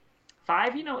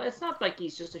 5. It's not like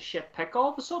he's just a shit pick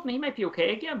all of a sudden. He might be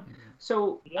okay again.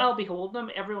 So I'll be holding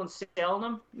him. Everyone's selling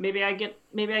him. Maybe I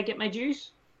get my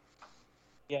juice.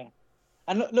 Yeah,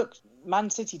 and look,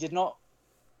 Man City did not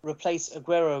replace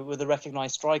Aguero with a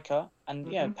recognised striker,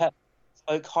 and Pep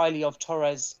spoke highly of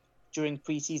Torres during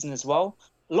pre-season as well.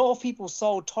 A lot of people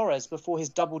sold Torres before his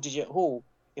double-digit haul,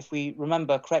 if we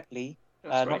remember correctly,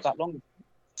 not that long ago.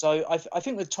 So I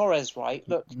think with Torres, right,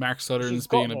 look... Mark Sutherland's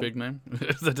being a big name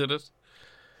that did it.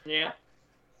 Yeah.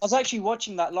 was actually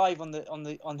watching that live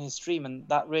on his stream, and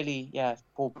that really,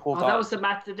 poor guy. That was the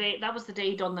match of the day. That was the day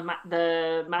he done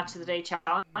the match of the day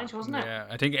challenge, wasn't it? Yeah,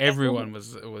 I think everyone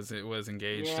was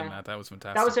engaged in that. That was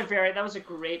fantastic. That was a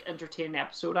great entertaining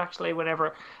episode actually.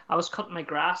 Whenever I was cutting my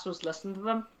grass, I was listening to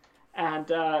them, and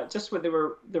just when they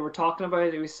were talking about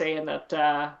it, he was saying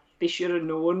that they should have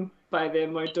known by the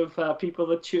amount of people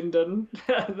that tuned in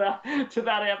to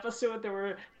that episode.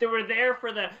 They were there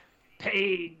for the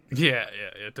pain. Yeah,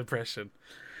 depression.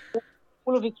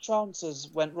 All of his chances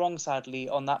went wrong, sadly,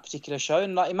 on that particular show.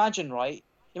 And imagine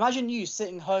you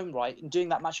sitting home, and doing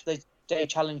that match of the day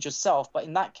challenge yourself. But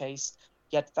in that case,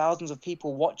 you had thousands of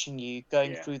people watching you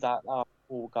going through that. Oh,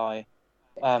 poor guy.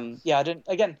 I don't.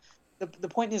 Again, the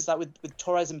point is that with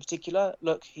Torres in particular,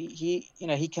 look, he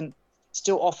can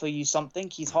still offer you something.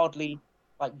 He's hardly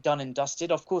done and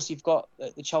dusted. Of course, you've got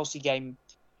the Chelsea game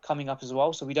coming up as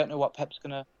well, so we don't know what Pep's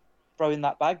gonna throw in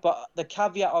that bag. But the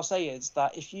caveat I'll say is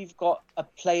that if you've got a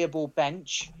playable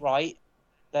bench,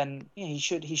 then he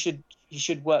should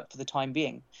work for the time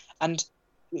being. And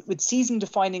with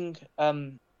season-defining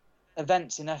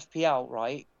events in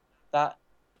FPL, that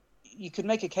you could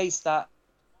make a case that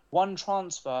one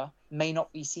transfer may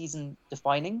not be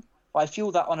season-defining, but I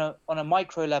feel that on a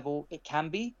micro level it can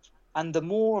be. And the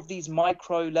more of these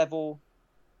micro level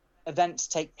events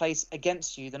take place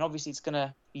against you, then obviously it's going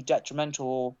to be detrimental.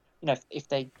 Or if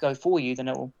they go for you, then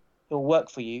it'll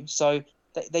work for you. So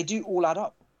they do all add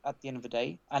up at the end of the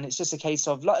day. And it's just a case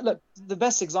of, look, the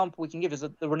best example we can give is the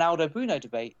Ronaldo-Bruno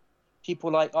debate.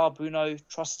 People Bruno,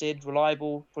 trusted,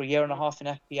 reliable for a year and a half in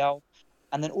FPL.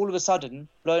 And then all of a sudden,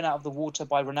 blown out of the water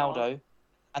by Ronaldo.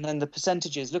 And then the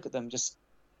percentages, look at them,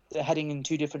 they're heading in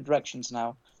two different directions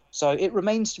now. So it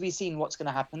remains to be seen what's going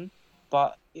to happen.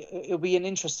 But it'll be an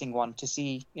interesting one to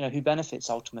see, who benefits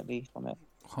ultimately from it.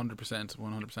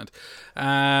 100%.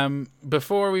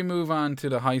 Before we move on to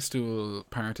the high stool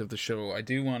part of the show, I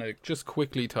do want to just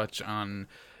quickly touch on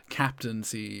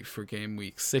captaincy for game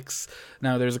week 6.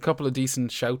 Now, there's a couple of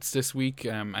decent shouts this week.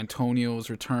 Antonio's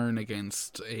return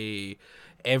against a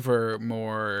ever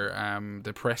more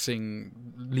depressing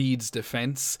Leeds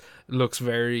defence looks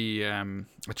very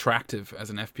attractive as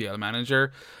an FPL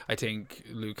manager. I think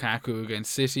Lukaku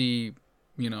against City,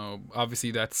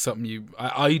 obviously that's something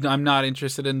I'm not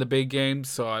interested in the big games,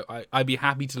 so I'd be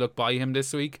happy to look by him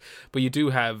this week. But you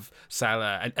do have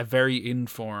Salah, a very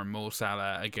in-form Mo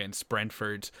Salah against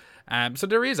Brentford. So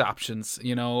there is options,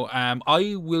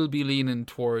 I will be leaning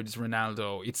towards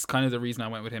Ronaldo. It's kind of the reason I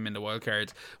went with him in the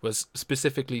wildcard, was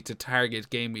specifically to target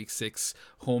game week 6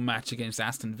 home match against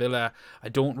Aston Villa. I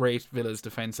don't rate Villa's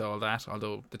defence all that,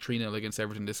 although the 3-0 against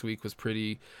Everton this week was a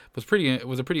pretty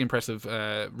impressive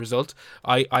result.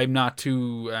 I'm not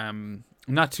too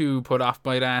put off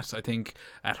by that. I think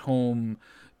at home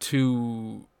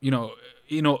to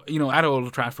at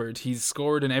Old Trafford, he's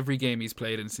scored in every game he's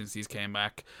played in since he's came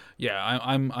back. Yeah,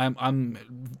 I'm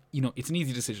it's an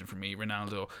easy decision for me,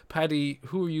 Ronaldo. Paddy,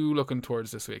 who are you looking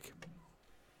towards this week?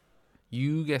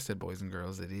 You guessed it, boys and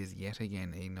girls. It is yet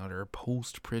again another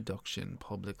post-production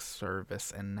public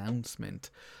service announcement.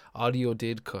 Audio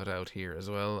did cut out here as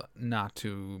well. Not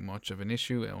too much of an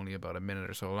issue. Only about a minute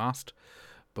or so lost.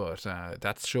 But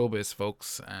that's showbiz,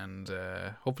 folks. And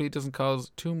hopefully it doesn't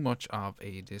cause too much of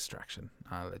a distraction.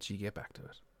 I'll let you get back to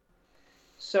it.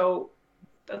 So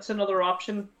that's another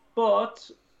option.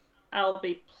 But I'll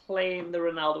be playing the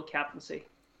Ronaldo captaincy.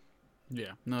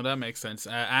 Yeah, no, that makes sense.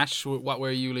 Ash, what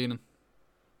were you leaning?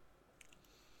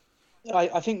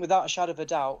 I think without a shadow of a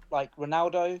doubt,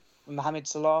 Ronaldo, Mohamed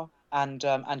Salah, and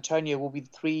Antonio will be the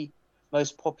 3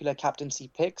 most popular captaincy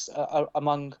picks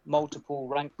among multiple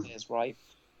ranked players, right?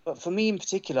 But for me in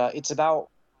particular, it's about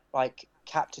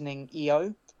captaining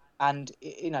EO and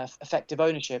effective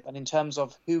ownership, and in terms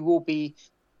of who will be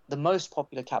the most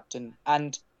popular captain.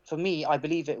 And for me, I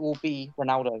believe it will be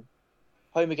Ronaldo.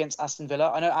 Home against Aston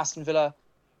Villa. I know Aston Villa,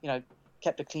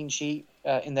 kept a clean sheet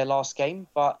in their last game,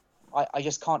 but I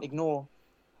just can't ignore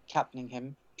captaining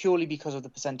him purely because of the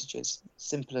percentages.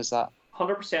 Simple as that.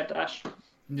 100%, Ash.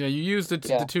 Yeah, you used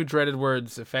the 2 dreaded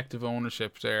words, effective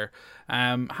ownership there.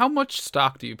 How much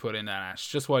stock do you put in that, Ash,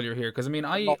 just while you're here? Because,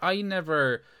 I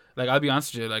never... I'll be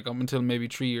honest with you, up until maybe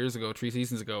 3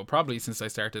 seasons ago, probably since I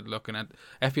started looking at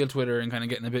FPL Twitter and kind of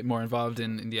getting a bit more involved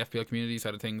in the FPL community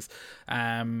side of things,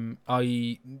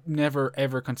 I never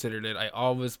ever considered it. I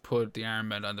always put the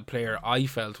armband on the player I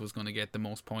felt was going to get the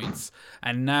most points.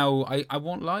 And now, I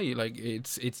won't lie,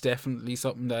 it's definitely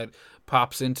something that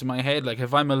pops into my head.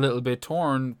 If I'm a little bit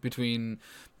torn between,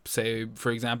 say,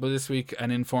 for example, this week,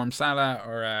 an informed Salah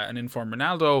or an informed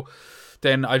Ronaldo,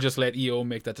 then I just let EO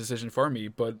make that decision for me.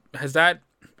 But has that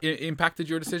impacted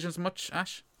your decisions much,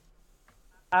 Ash?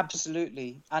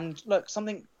 Absolutely. And look,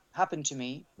 something happened to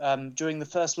me during the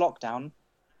first lockdown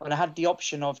when I had the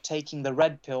option of taking the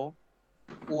red pill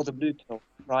or the blue pill,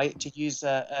 right? To use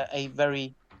a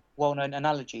very well-known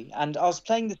analogy. And I was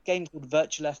playing this game called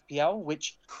Virtual FPL,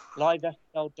 which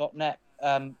livefpl.net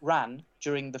ran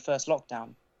during the first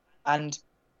lockdown. And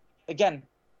again,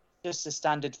 just a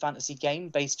standard fantasy game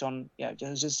based on,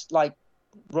 just like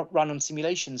run on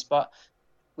simulations. But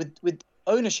with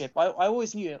ownership, I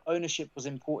always knew ownership was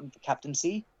important for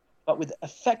captaincy. But with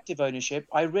effective ownership,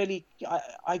 I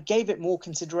gave it more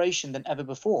consideration than ever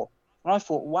before. And I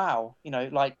thought, wow,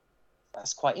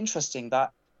 that's quite interesting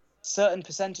that certain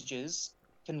percentages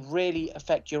can really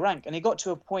affect your rank. And it got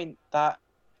to a point that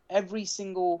every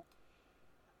single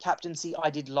captaincy I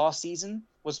did last season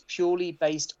was purely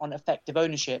based on effective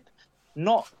ownership,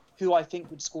 not who I think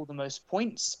would score the most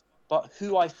points, but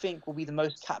who I think will be the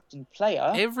most captain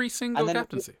player. Every single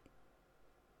captaincy?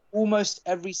 Almost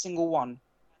every single one.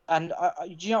 And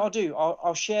you know what I'll do?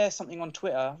 I'll share something on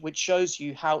Twitter which shows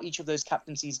you how each of those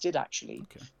captaincies did actually.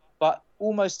 Okay. But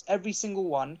almost every single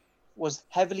one was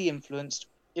heavily influenced,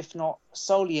 if not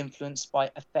solely influenced,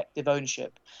 by effective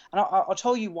ownership. And I'll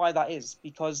tell you why that is.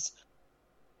 Because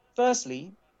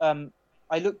firstly, looking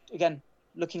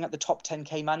at the top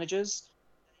 10k managers,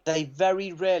 they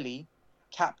very rarely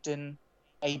captain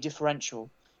a differential.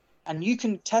 And you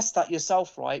can test that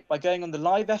yourself, right, by going on the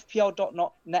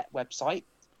livefpl.net website.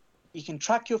 You can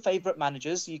track your favorite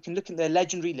managers. You can look at their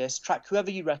legendary list, track whoever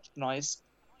you recognize.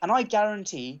 And I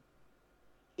guarantee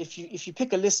if you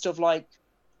pick a list of like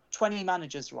 20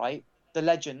 managers, right, the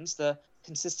legends, the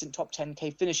consistent top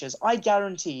 10k finishers, I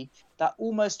guarantee that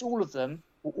almost all of them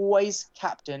will always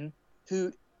captain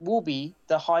who will be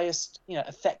the highest,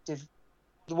 effective,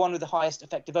 the one with the highest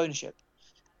effective ownership.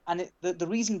 And the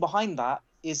reason behind that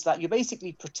is that you're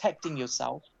basically protecting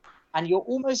yourself, and you're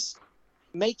almost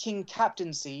making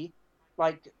captaincy,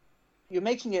 like, you're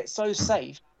making it so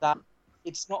safe that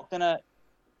it's not gonna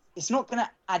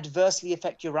adversely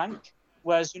affect your rank.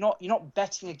 Whereas you're not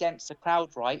betting against the crowd,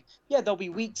 right? Yeah, there'll be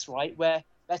weeks, right, where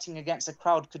betting against a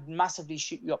crowd could massively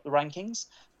shoot you up the rankings.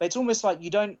 But it's almost like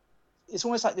it's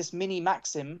almost like this mini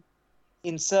maxim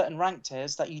in certain rank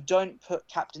tiers that you don't put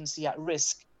captaincy at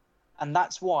risk. And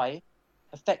that's why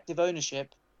effective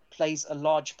ownership plays a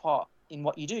large part in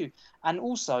what you do. And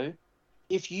also,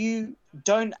 if you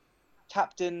don't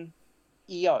captain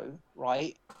EO,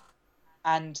 right,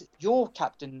 and your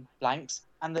captain blanks,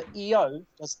 and the EO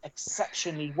does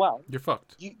exceptionally well, you're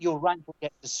fucked. Your rank will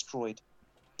get destroyed,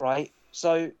 right?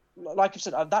 So, like I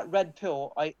said, that red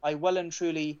pill, I well and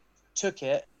truly took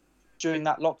it during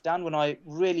that lockdown when I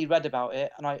really read about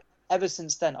it, and ever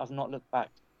since then I've not looked back.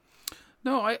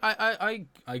 No,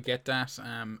 I get that,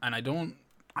 and I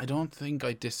don't think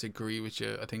I disagree with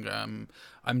you. I think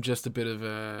I'm just a bit of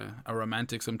a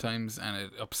romantic sometimes, and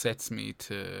it upsets me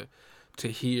to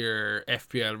hear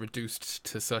FPL reduced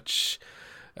to such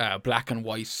black and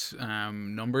white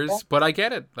numbers. Yeah. But I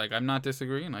get it. Like, I'm not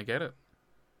disagreeing. I get it.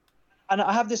 And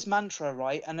I have this mantra,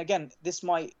 right? And again, this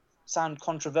might sound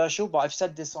controversial, but I've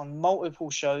said this on multiple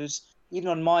shows, even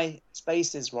on my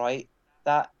spaces, right?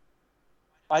 That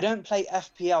I don't play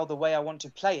FPL the way I want to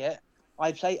play it.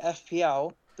 I play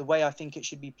FPL the way I think it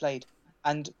should be played.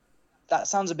 And that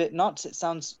sounds a bit nuts. It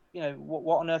sounds,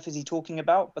 what on earth is he talking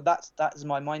about? But that is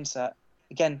my mindset.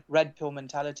 Again, red pill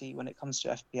mentality when it comes to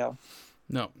FPL.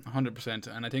 No, 100%.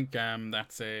 And I think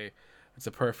it's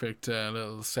a perfect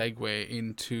little segue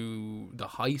into the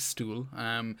high stool.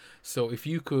 So if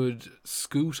you could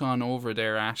scoot on over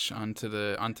there, Ash, onto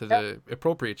the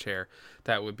appropriate chair,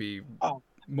 that would be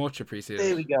much appreciated.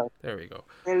 There we go.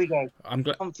 I'm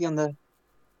glad. Comfy on the.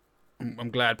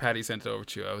 I'm glad Paddy sent it over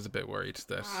to you. I was a bit worried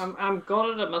that. I'm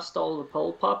gutted I missed all the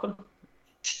pill popping.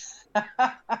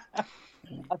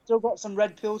 I've still got some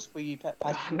red pills for you,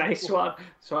 Paddy. Nice one.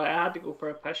 So I had to go for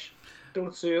a pish.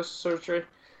 Don't sue us, surgery.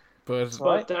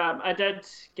 But I did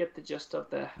get the gist of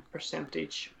the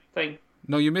percentage thing.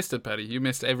 No, you missed it, Paddy. You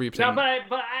missed every thing. But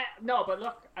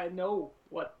look, I know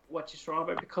what you're wrong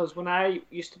about, because when I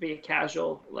used to be a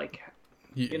casual, like,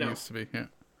 you know, used to be, yeah.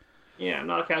 Yeah, I'm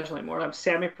not a casual anymore. I'm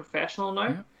semi-professional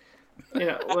now.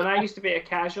 Yeah. When I used to be a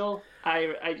casual,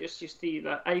 I used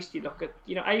to look at,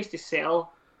 I used to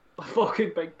sell a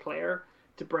fucking big player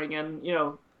to bring in,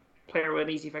 player with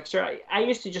an easy fixture. I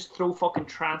used to just throw fucking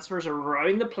transfers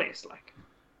around the place, like,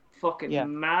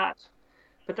 fucking mad.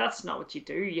 But that's not what you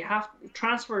do.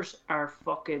 Transfers are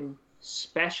fucking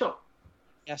special.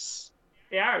 Yes.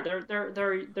 They are.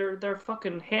 They're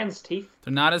fucking hen's teeth.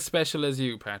 They're not as special as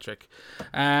you, Patrick.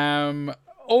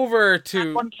 Over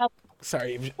to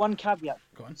Sorry. One caveat.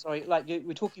 Go on. Sorry, like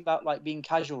we're talking about like being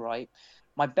casual, right?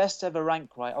 My best ever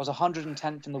rank, right? I was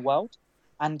 110th in the world,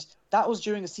 and that was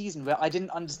during a season where I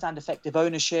didn't understand effective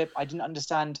ownership. I didn't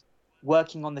understand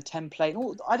working on the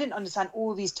template. I didn't understand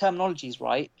all these terminologies,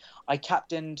 right? I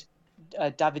captained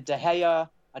David De Gea.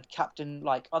 I'd captained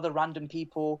like other random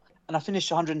people, and I finished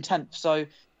 110th. So,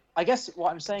 I guess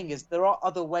what I'm saying is there are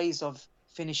other ways of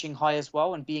finishing high as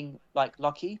well and being like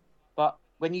lucky. But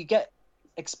when you get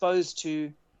exposed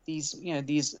to these,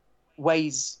 these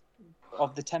ways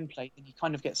of the template, and you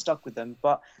kind of get stuck with them.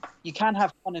 But you can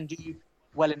have fun and do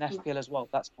well in FPL as well.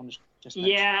 That's one just mentioned.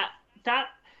 Yeah, that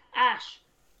Ash,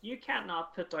 you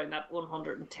cannot put down that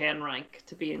 110 rank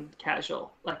to being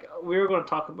casual. Like we were going to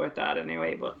talk about that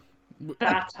anyway, but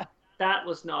that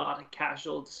was not a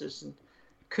casual decision.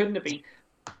 Couldn't have been.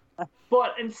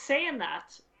 But in saying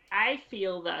that, I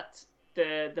feel that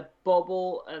the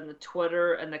bubble and the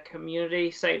Twitter and the community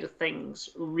side of things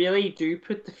really do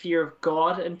put the fear of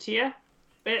God into you.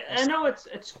 I know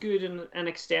it's good in an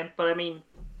extent, but I mean,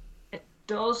 it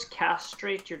does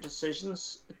castrate your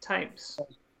decisions at times.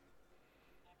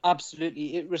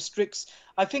 Absolutely, it restricts.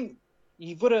 I think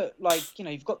you've got to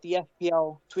you've got the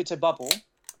FPL Twitter bubble,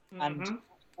 and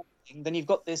then you've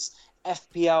got this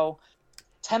FPL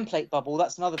template bubble.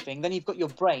 That's another thing. Then you've got your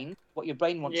brain, what your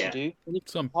brain wants to do.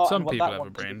 Some people have a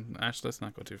brain. Ash, let's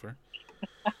not go too far.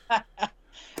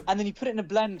 And then you put it in a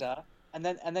blender, and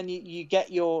then you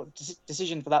get your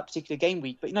decision for that particular game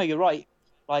week. But you're right.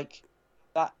 Like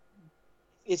that,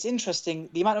 it's interesting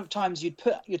the amount of times you'd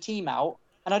put your team out.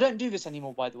 And I don't do this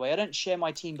anymore, by the way. I don't share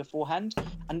my team beforehand.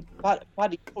 And Paddy,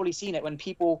 you've probably seen it when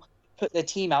people put their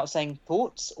team out saying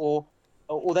thoughts, or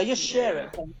they just share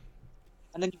it.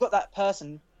 And then you've got that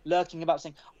person lurking about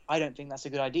saying, I don't think that's a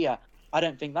good idea. I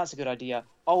don't think that's a good idea.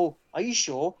 Oh, are you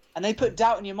sure? And they put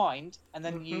doubt in your mind, and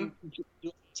then you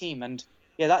your team. And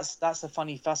yeah, that's a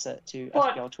funny facet to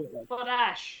FPL Twitter. But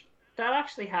Ash, that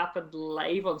actually happened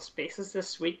live on Spaces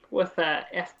this week with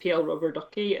FPL Rubber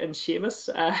Ducky and Seamus.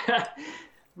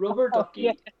 Rubber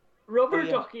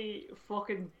Ducky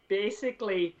fucking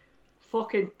basically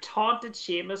taunted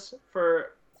Seamus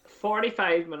for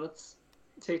 45 minutes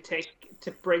to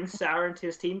bring Sarah into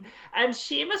his team, and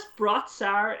Seamus brought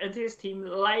Sarah into his team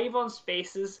live on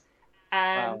Spaces,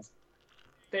 and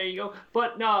there you go.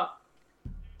 But no,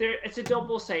 it's a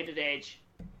double-sided edge.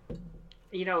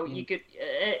 You could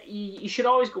you should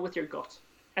always go with your gut.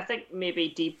 I think maybe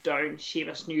deep down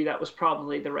Seamus knew that was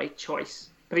probably the right choice,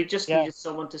 but he just needed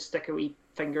someone to stick a wee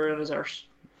finger in his arse.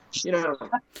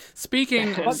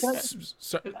 Speaking,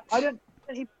 I don't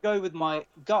even go with my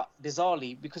gut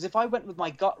bizarrely, because if I went with my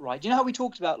gut, right, you know how we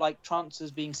talked about like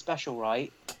transfers being special,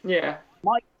 right? Yeah.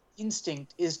 My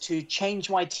instinct is to change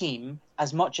my team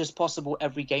as much as possible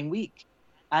every game week,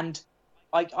 and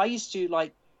I used to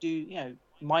do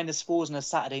 -4s on a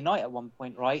Saturday night at one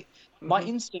point, right? My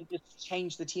instinct is to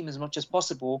change the team as much as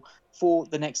possible for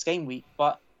the next game week.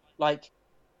 But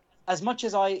as much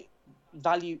as I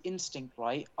value instinct,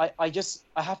 right, I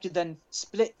have to then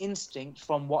split instinct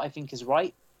from what I think is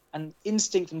right. And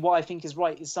instinct and what I think is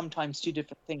right is sometimes two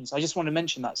different things. I just want to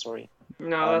mention that, sorry.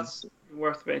 No, that's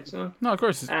worth mentioning. No, of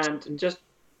course. And just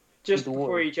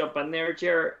before you jump in there,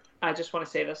 Jer, I just want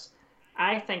to say this.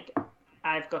 I think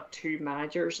I've got two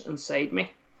managers inside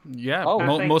me. Yeah,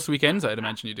 most weekends I'd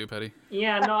imagine you do, Paddy.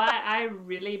 Yeah, no, I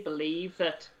really believe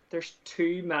that there's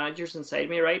two managers inside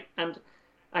me, right? And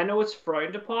I know it's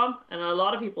frowned upon, and a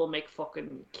lot of people make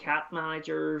fucking cat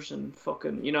managers and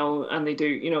fucking, and they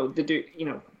do,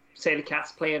 say the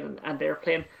cat's playing and they're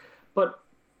playing. But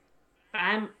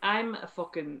I'm a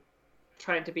fucking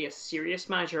trying to be a serious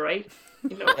manager, right?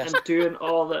 And doing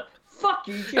all the fuck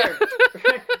you, Jared.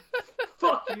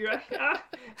 Fuck you.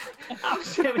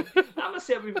 I'm a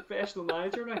semi-professional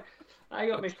manager now. I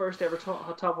got my first ever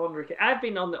top 100. I've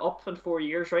been on the up in 4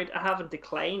 years, right? I haven't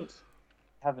declined.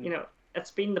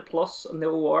 It's been the plus and the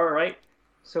OR, right?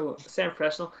 So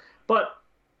semi-professional. But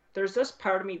there's this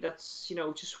part of me that's,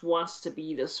 just wants to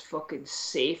be this fucking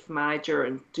safe manager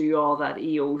and do all that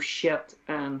EO shit.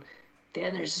 And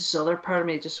then there's this other part of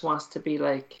me that just wants to be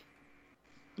like,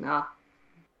 nah.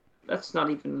 Let's not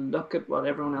even look at what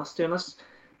everyone else is doing.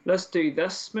 Let's do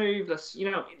this move. Let's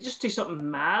just do something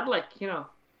mad.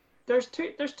 There's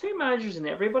two managers in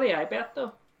everybody. I bet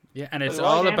though. Yeah, and it's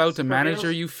all about the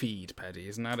manager you feed, Paddy.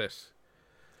 Isn't that it?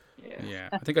 Yeah.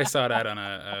 I think I saw that on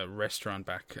a restaurant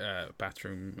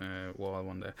bathroom wall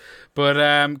one day.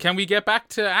 But can we get back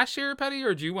to Ash here, Paddy,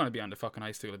 or do you want to be on the fucking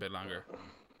high stool a bit longer?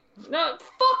 No,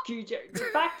 fuck you,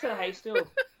 back to the high stool.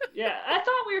 Yeah, I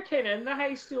thought we were kind of in the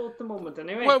high stool at the moment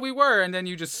anyway. Well, we were, and then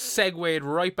you just segued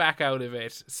right back out of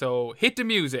it. So hit the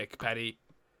music, Paddy.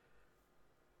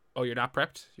 Oh, you're not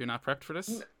prepped? You're not prepped for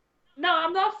this? No,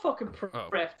 I'm not fucking prepped.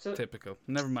 Oh, So... typical.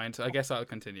 Never mind. I guess I'll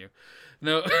continue.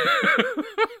 No,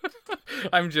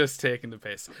 I'm just taking the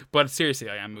piss. But seriously,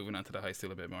 I am moving on to the high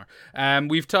stool a bit more.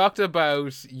 We've talked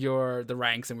about the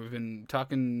ranks, and we've been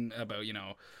talking about,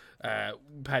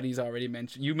 Paddy's already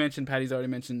mentioned. Paddy's already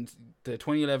mentioned the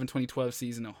 2011-2012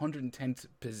 season, 110th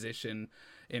position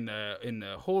in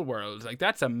the whole world. Like,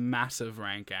 that's a massive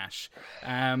rank, Ash.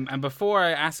 And before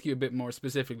I ask you a bit more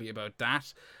specifically about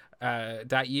that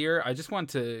year, I just want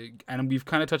to, and we've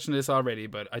kind of touched on this already,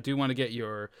 but I do want to get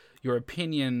your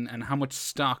opinion and how much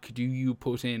stock do you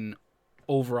put in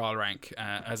overall rank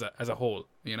as a whole,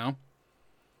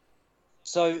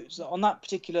 So on that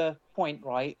particular point,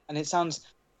 right, and it sounds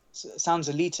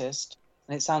elitist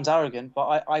and it sounds arrogant,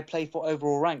 but I play for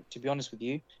overall rank, to be honest with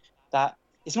you. That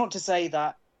it's not to say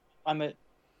that I'm that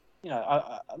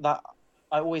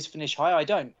I always finish high. I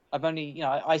don't. I've only,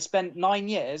 I spent 9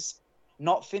 years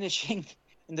not finishing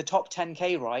in the top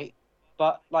 10K, right?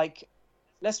 But, like,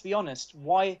 let's be honest,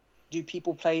 why do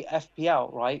people play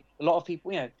FPL, right? A lot of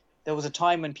people, there was a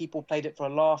time when people played it for a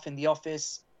laugh in the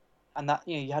office, and that,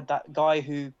 you had that guy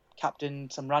who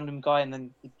captained some random guy and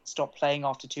then he stopped playing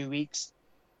after 2 weeks.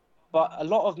 But a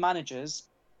lot of managers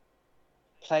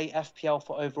play FPL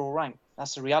for overall rank.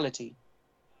 That's the reality.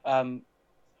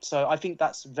 So I think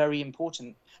that's very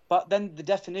important. But then the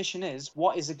definition is,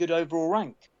 what is a good overall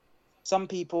rank? Some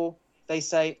people, they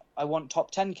say, I want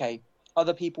top 10K.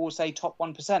 Other people will say top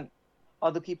 1%.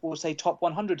 Other people will say top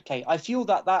 100K. I feel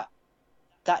that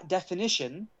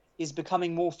definition is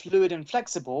becoming more fluid and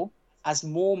flexible as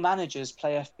more managers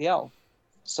play FPL.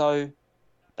 So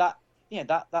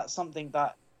that's something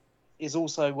that is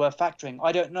also worth factoring.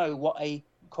 I don't know what a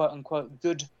quote-unquote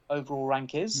good overall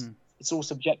rank is. It's all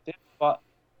subjective, but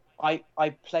I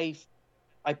play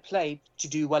to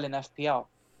do well in FPL,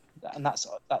 and that's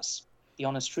the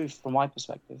honest truth from my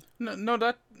perspective. No,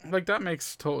 that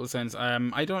makes total sense.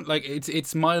 I don't like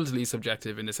it's mildly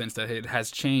subjective in the sense that it has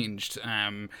changed.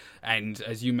 And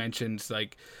as you mentioned,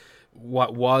 like,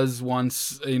 what was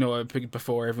once,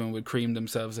 before everyone would cream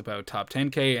themselves about top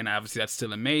 10K, and obviously that's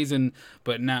still amazing,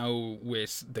 but now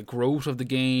with the growth of the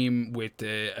game, with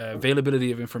the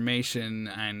availability of information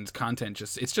and content,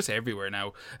 it's just everywhere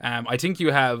now. I think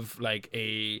you have like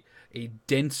a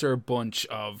denser bunch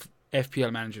of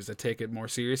FPL managers that take it more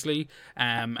seriously,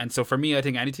 and so for me, I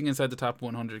think anything inside the top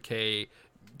 100K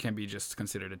can be just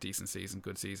considered a decent season,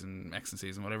 good season, excellent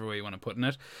season, whatever way you want to put in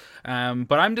it.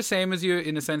 But I'm the same as you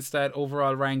in the sense that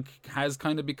overall rank has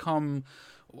kind of become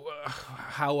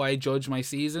how I judge my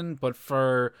season. But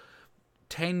for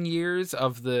 10 years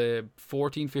of the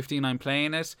 14-15 I'm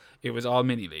playing it was all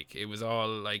mini league. It was all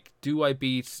like, do I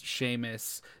beat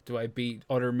Seamus? Do I beat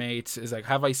other mates? Is like,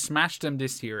 have I smashed them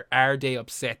this year? Are they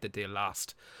upset that they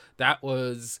lost? That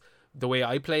was the way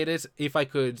I played it. If I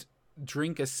could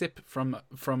drink a sip from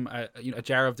a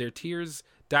jar of their tears,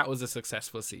 that was a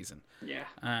successful season. Yeah,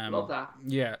 love that.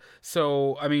 Yeah,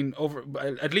 so I mean,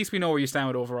 at least we know where you stand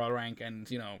with overall rank, and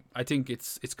I think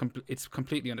it's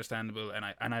completely understandable,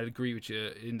 and I agree with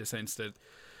you in the sense that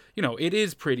it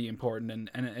is pretty important,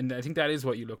 and I think that is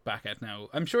what you look back at now.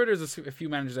 I'm sure there's a few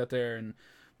managers out there, and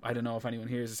I don't know if anyone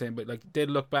here is the same, but like, they'd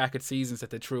look back at seasons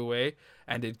that they threw away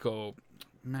and they'd go,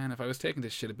 man, if I was taking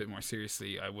this shit a bit more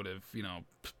seriously, I would have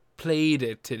played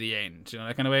it to the end,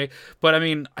 that kind of way. But I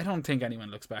mean, I don't think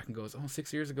anyone looks back and goes,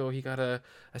 6 years ago he got a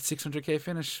 600k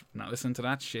finish. I'm not listening to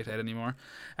that shithead anymore.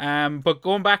 But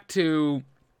going back to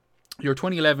your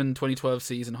 2011-2012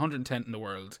 season, 110th in the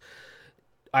world,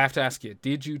 I have to ask you,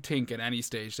 did you think at any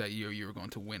stage that year you were going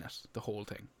to win it, the whole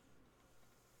thing?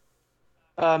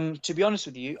 To be honest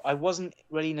with you, I wasn't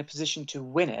really in a position to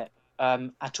win it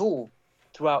at all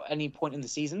throughout any point in the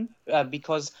season,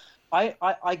 because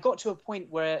I got to a point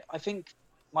where I think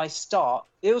my start,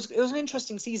 it was an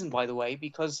interesting season, by the way,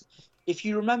 because if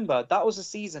you remember, that was a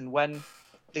season when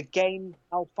the game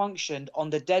malfunctioned on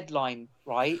the deadline,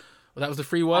 right? Well, that was the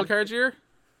free wildcard year?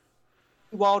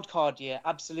 Wildcard year,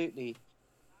 absolutely.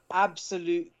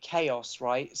 Absolute chaos,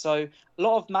 right? So a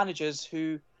lot of managers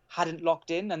who hadn't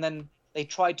locked in and then they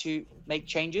tried to make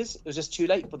changes, it was just too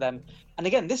late for them. And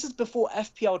again, this is before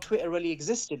FPL Twitter really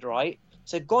existed, right?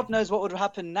 So God knows what would have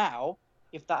happened now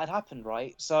if that had happened,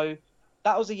 right? So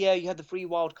that was a year you had the free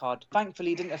wild card.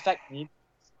 Thankfully, it didn't affect me.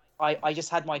 I just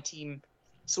had my team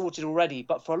sorted already.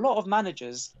 But for a lot of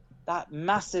managers, that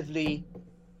massively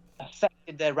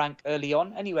affected their rank early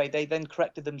on. Anyway, they then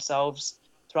corrected themselves,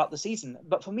 throughout the season.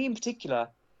 But for me in particular,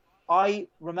 I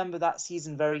remember that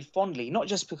season very fondly, not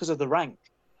just because of the rank,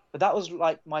 but that was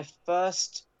like my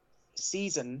first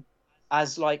season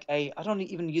as like I don't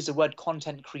even use the word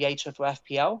content creator for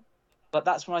FPL, but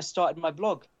that's when I started my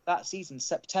blog that season,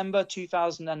 September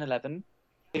 2011,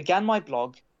 began my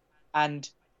blog, and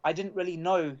I didn't really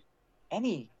know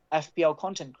any FPL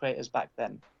content creators back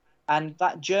then. And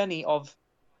that journey of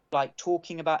like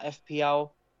talking about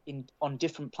FPL on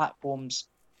different platforms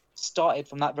started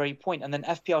from that very point. And then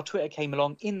FPL Twitter came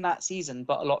along in that season,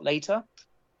 but a lot later.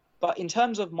 But in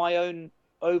terms of my own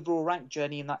overall rank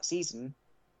journey in that season,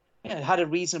 it had a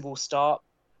reasonable start.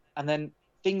 And then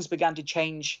things began to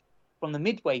change from the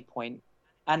midway point.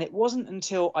 And it wasn't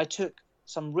until I took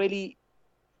some really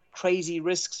crazy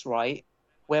risks, right,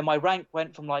 where my rank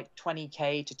went from like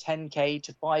 20k to 10k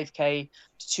to 5k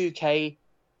to 2k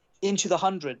into the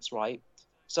hundreds, right?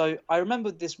 So I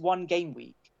remember this one game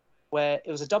week where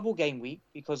it was a double game week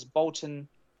because Bolton,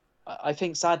 I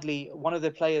think sadly, one of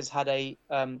the players had a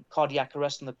cardiac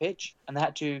arrest on the pitch and they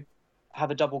had to have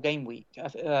a double game week.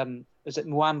 Was it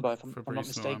Muamba, if I'm not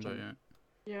mistaken? Muamba,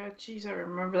 yeah, geez, I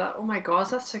remember that. Oh my God,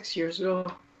 that's 6 years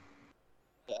ago.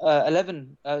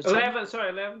 11. 11 years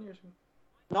ago.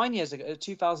 9 years ago,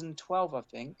 2012, I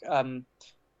think.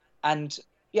 And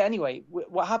yeah, anyway,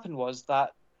 what happened was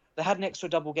that they had an extra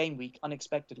double game week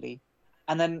unexpectedly.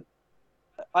 And then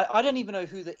I don't even know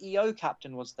who the EO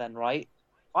captain was then, right?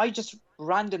 I just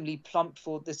randomly plumped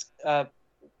for this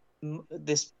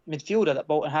midfielder that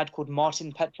Bolton had called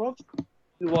Martin Petrov,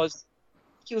 he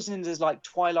was in his like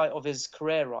twilight of his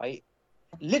career, right?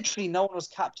 Literally no one was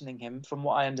captaining him from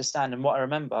what I understand and what I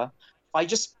remember. I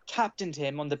just captained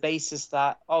him on the basis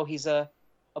that, he's a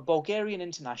Bulgarian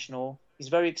international. He's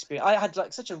very experienced. I had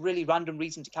like such a really random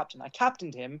reason to captain. I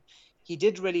captained him. He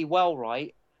did really well,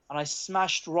 right? And I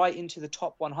smashed right into the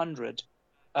top 100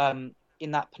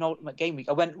 in that penultimate game week.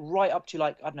 I went right up to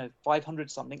like, I don't know, 500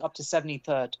 something, up to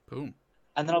 73rd. Boom.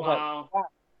 And then I was like,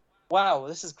 wow,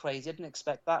 this is crazy. I didn't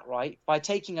expect that, right? By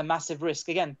taking a massive risk.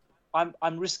 Again,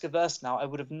 I'm risk averse now. I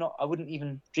wouldn't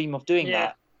even dream of doing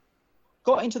that.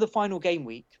 Got into the final game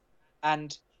week,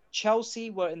 and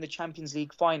Chelsea were in the Champions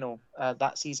League final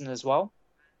that season as well.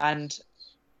 And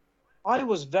I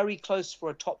was very close for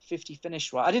a top 50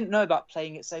 finish, right? I didn't know about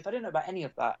playing it safe. I didn't know about any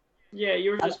of that. Yeah,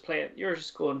 you were just playing. You were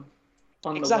just going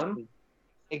on the win.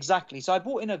 Exactly. So I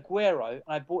bought in Aguero and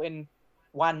I bought in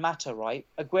Juan Mata, right?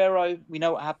 Aguero, we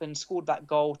know what happened. Scored that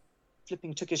goal.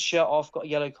 Flipping took his shirt off, got a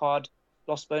yellow card,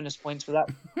 lost bonus points for that.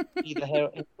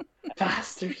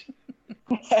 Bastard.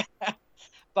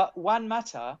 But Juan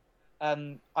Mata,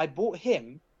 I bought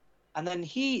him, and then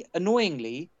he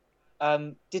annoyingly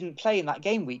didn't play in that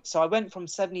game week. So I went from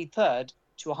 73rd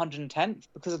to 110th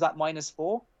because of that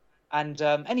 -4. And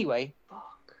anyway,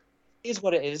 is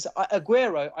what it is.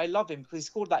 Aguero, I love him because he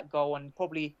scored that goal and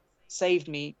probably saved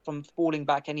me from falling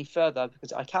back any further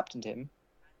because I captained him.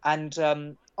 And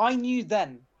I knew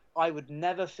then I would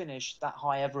never finish that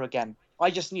high ever again. I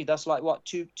just knew that's like, what,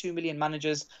 2 million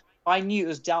managers. I knew it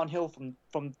was downhill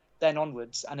from then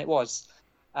onwards, and it was.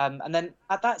 And then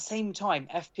at that same time,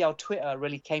 FPL Twitter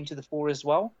really came to the fore as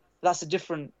well. That's a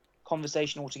different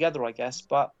conversation altogether, I guess.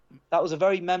 But that was a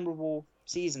very memorable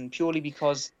season purely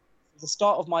because the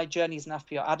start of my journey as an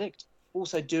FPL addict,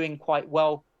 also doing quite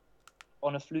well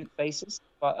on a fluke basis.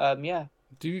 But yeah,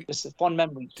 just a fond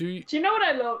memory. Do you know what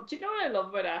I love? Do you know what I love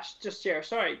about Ash? Just here,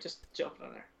 sorry, just jumping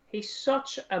in there. He's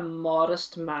such a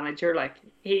modest manager. Like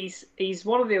he's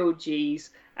one of the OGs.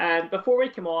 And before we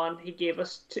come on, he gave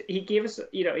us, he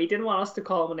didn't want us to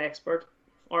call him an expert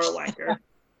or a wanker.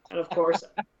 And of course,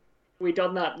 we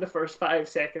done that in the first 5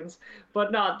 seconds.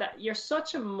 But no, that you're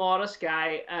such a modest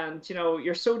guy, and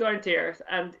you're so down to earth,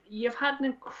 and you've had an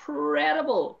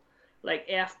incredible like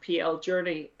FPL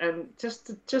journey, and just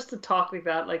to talk like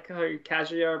that, like how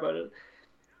casual you are about it.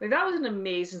 Like that was an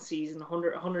amazing season,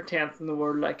 110th in the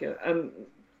world, and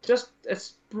just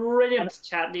it's brilliant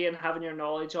chatting to you and having your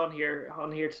knowledge on here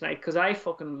tonight because I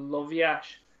fucking love you,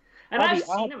 Ash. And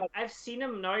I've seen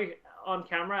him now on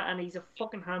camera, and he's a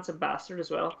fucking handsome bastard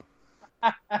as well.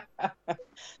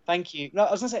 Thank you. No,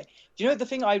 I was gonna say, do you know the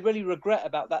thing I really regret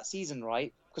about that season,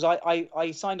 right? Because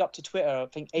I signed up to Twitter, I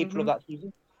think April of that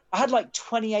season. I had like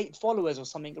 28 followers or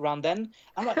something around then.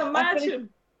 I'm like, imagine.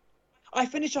 I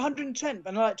finished 110th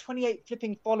and like 28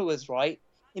 flipping followers, right?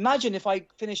 Imagine if I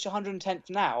finished 110th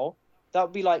now,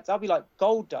 that'd be like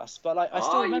gold dust. But like I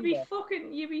still remember.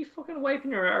 You'd be fucking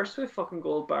wiping your arse with fucking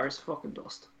gold bars, fucking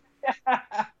dust.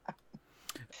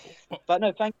 But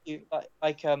no, thank you.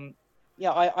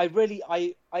 I really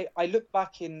I look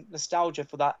back in nostalgia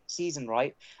for that season,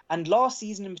 right? And last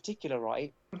season in particular,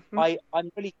 right?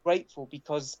 I'm really grateful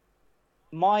because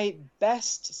my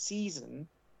best season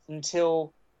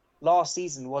until last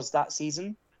season was that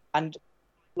season. And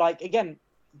like again,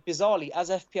 bizarrely, as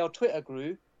FPL Twitter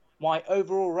grew, my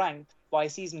overall rank by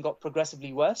season got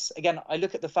progressively worse. Again, I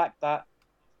look at the fact that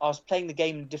I was playing the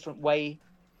game in a different way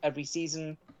every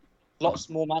season, lots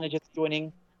more managers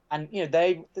joining, and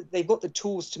they've got the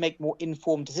tools to make more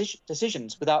informed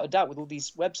decisions without a doubt with all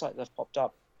these websites that have popped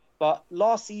up. But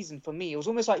last season for me, it was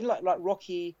almost like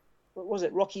Rocky, what was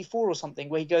it, Rocky 4 or something,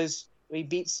 where he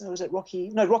beats, was it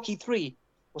Rocky 3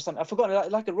 or something? I've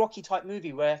forgotten, like a Rocky type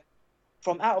movie where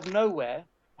from out of nowhere,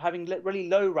 having really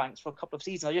low ranks for a couple of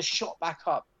seasons, I just shot back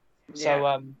up.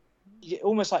 Yeah. So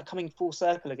almost like coming full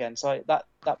circle again. So that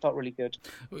felt really good.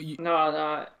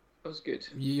 No, it was good.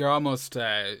 You're almost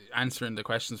answering the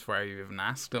questions before you even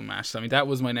asked them, Ash. I mean, that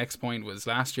was my next point. Was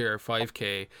last year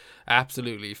 5K,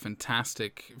 absolutely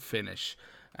fantastic finish.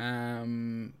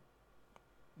 And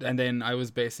then I was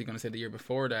basically going to say the year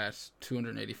before that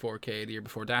 284k, the year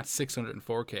before that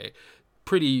 604k.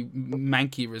 Pretty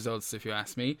manky results, if you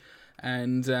ask me.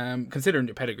 And considering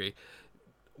your pedigree,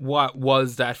 what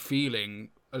was that feeling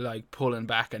like pulling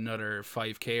back another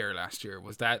 5K last year?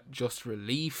 Was that just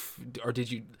relief, or did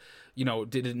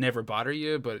did it never bother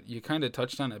you? But you kind of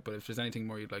touched on it, but if there's anything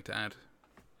more you'd like to add.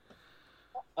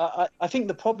 I think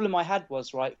the problem I had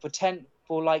was, right,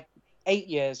 for like 8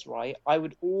 years, right, I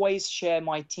would always share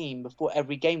my team before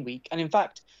every game week. And in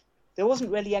fact, there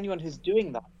wasn't really anyone who's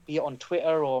doing that, be it on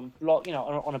Twitter or on blog,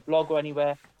 on a blog or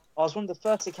anywhere. I was one of the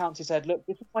first accounts who said, look,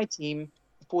 this is my team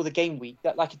before the game week,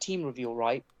 that like a team reveal,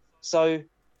 right? So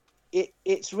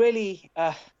it's really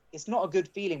it's not a good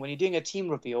feeling when you're doing a team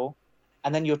reveal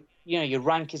and then your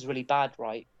rank is really bad,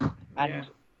 right? And it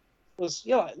was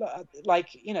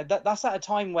that's at a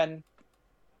time when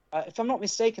if I'm not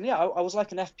mistaken, I was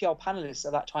like an FPL panelist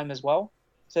at that time as well.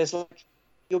 So it's like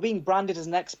you're being branded as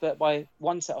an expert by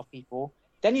one set of people,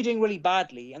 then you're doing really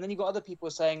badly, and then you've got other people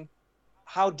saying,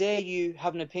 how dare you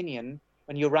have an opinion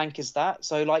when your rank is that?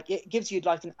 So like it gives you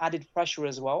like an added pressure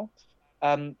as well.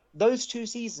 Those 2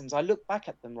 seasons, I look back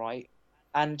at them, right,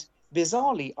 and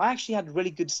bizarrely, I actually had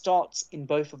really good starts in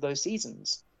both of those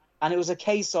seasons. And it was a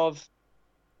case of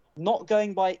not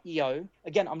going by EO.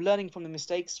 Again, I'm learning from the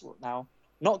mistakes now.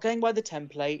 Not going by the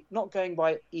template, not going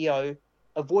by EO,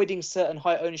 avoiding certain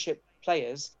high ownership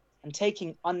players and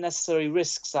taking unnecessary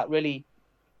risks that really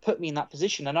put me in that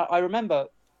position. And I remember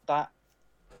that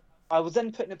I was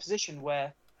then put in a position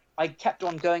where I kept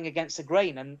on going against the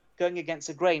grain, and going against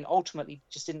the grain ultimately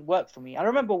just didn't work for me. I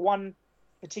remember one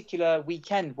particular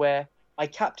weekend where I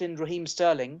captained Raheem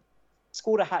Sterling,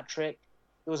 scored a hat-trick.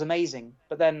 It was amazing.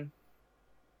 But then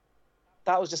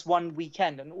that was just one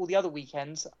weekend, and all the other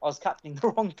weekends I was captaining the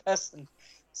wrong person.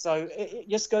 So it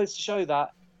just goes to show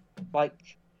that,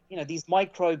 like, these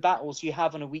micro battles you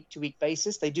have on a week-to-week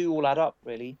basis, they do all add up,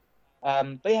 really.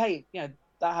 But hey,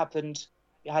 that happened.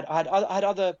 I had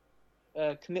other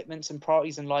commitments and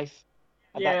priorities in life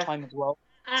at that time as well.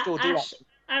 Still do that.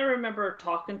 I remember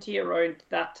talking to you around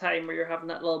that time where you're having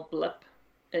that little blip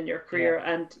in your career,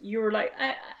 and you were like,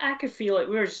 I could feel it.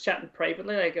 We were just chatting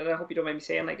privately, like, and I hope you don't mind me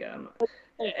saying, like,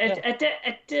 it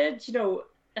did,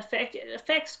 it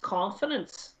affects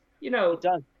confidence, It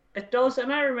does. It does.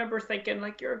 And I remember thinking,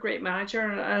 like, you're a great manager,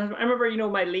 and I remember,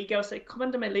 my league, I was like, come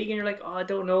into my league, and you're like, oh, I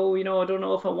don't know, I don't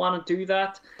know if I want to do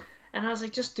that. And I was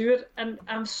like, just do it. And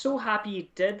I'm so happy you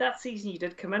did that season. You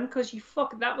did come in, because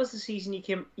that was the season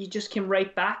you just came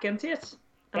right back into it.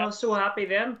 And I was so happy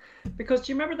then, because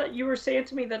do you remember that you were saying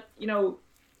to me that, you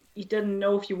didn't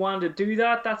know if you wanted to do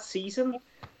that season?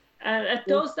 And it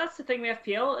does. That's the thing with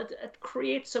FPL. It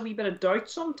creates a wee bit of doubt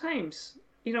sometimes.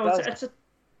 It's a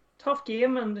tough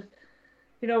game, and,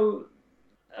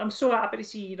 I'm so happy to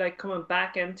see you, like, coming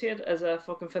back into it as a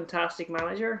fucking fantastic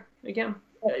manager again.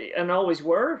 And always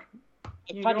were.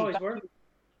 Always were.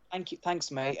 Thank you.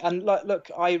 Thanks, mate. And look,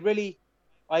 I really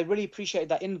appreciate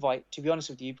that invite, to be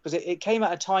honest with you, because it came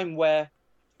at a time where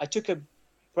I took a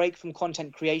break from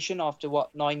content creation after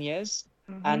 9 years.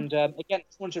 Mm-hmm. And again, I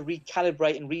wanted to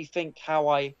recalibrate and rethink how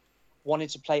I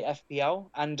wanted to play FPL.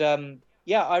 And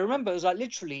I remember it was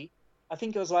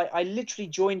like I literally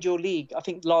joined your league, I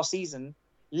think last season,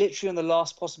 literally on the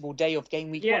last possible day of game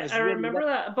week 1. Yeah, I remember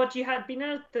that. But you had been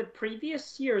at the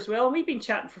previous year as well. We've been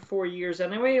chatting for 4 years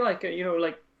anyway. Like,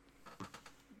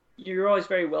 you're always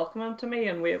very welcoming to me,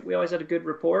 and we always had a good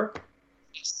rapport.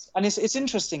 And it's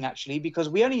interesting, actually, because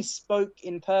we only spoke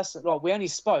in person. Well, we only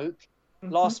spoke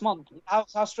last month.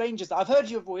 How strange is that? I've heard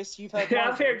your voice. You've heard Yeah,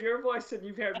 my I've heard your voice and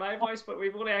you've heard my voice, but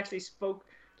we've only actually spoke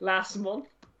last month.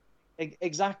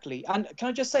 Exactly. And can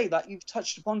I just say that you've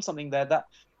touched upon something there that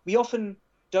we often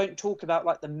don't talk about,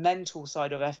 like the mental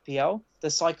side of FPL, the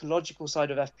psychological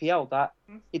side of FPL, that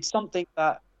it's something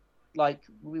that like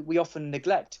we often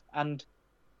neglect. And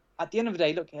at the end of the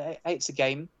day, look, it's a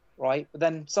game, right? But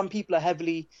then some people are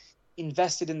heavily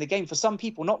invested in the game. For some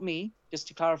people, not me, just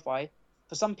to clarify,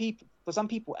 for some people,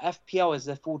 FPL is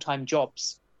their full-time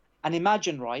jobs. And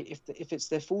imagine, right, if it's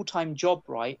their full-time job,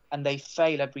 right, and they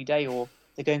fail every day or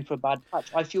they're going for a bad patch,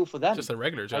 I feel for them. Just a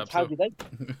regular job. Like, how do they?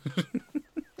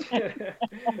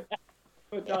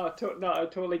 But no, I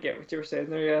totally get what you're saying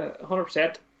there.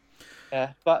 100%.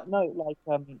 Yeah, but no, like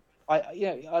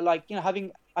I like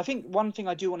having. I think one thing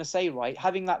I do want to say, right,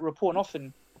 having that rapport, and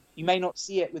often you may not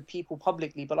see it with people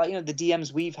publicly, but like the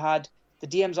DMs we've had, the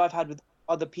DMs I've had with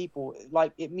other people,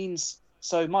 like it means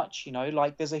so much.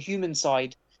 Like there's a human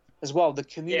side as well, the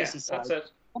community side. That's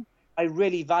it. I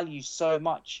really value so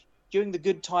much during the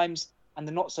good times and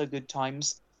the not so good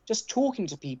times. Just talking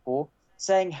to people,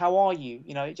 saying how are you,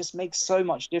 it just makes so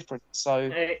much difference. So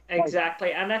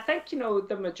exactly. And I think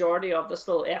the majority of this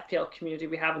little FPL community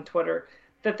we have on Twitter,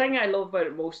 the thing I love about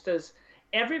it most is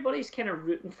everybody's kind of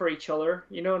rooting for each other.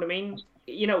 You know what I mean?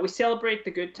 We celebrate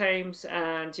the good times,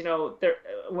 and there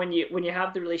when you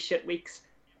have the really shit weeks,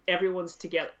 everyone's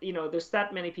together. There's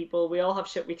that many people. We all have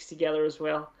shit weeks together as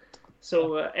well.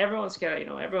 So everyone's kind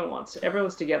of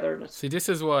everyone's together. See, this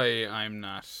is why I'm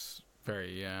not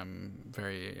very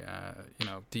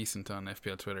decent on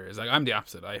FPL Twitter. Is like I'm the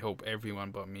opposite. I hope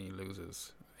everyone but me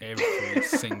loses every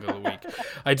single week.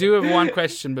 I do have one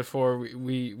question before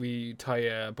we tie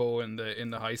a bow in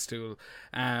the high stool,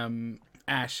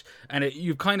 Ash, and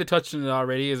you've kind of touched on it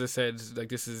already. As I said, like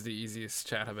this is the easiest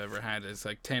chat I've ever had. It's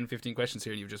like 10-15 questions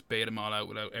here and you've just bait them all out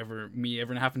without ever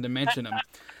having to mention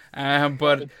them.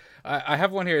 But I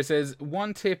have one here. It says,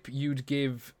 one tip you'd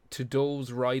give to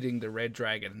those riding the Red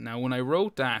Dragon. Now, when I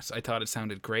wrote that, I thought it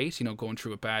sounded great, going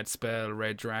through a bad spell,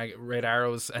 red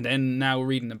arrows, and then now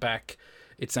reading it back,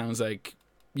 it sounds like,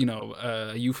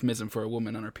 a euphemism for a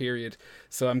woman on her period.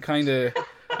 So I'm kind of,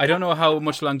 I don't know how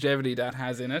much longevity that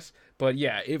has in it, but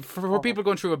yeah, for people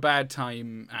going through a bad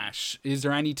time, Ash, is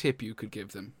there any tip you could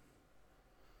give them?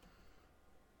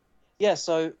 Yeah,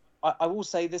 so I will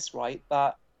say this, right,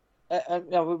 that are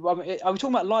we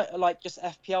talking about like just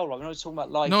FPL, right? We're not talking about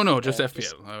life. No, just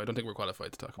FPL. I don't think we're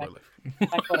qualified to talk about life.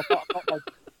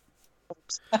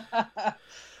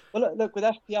 Well, look with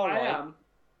FPL, right? I am.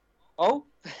 Oh,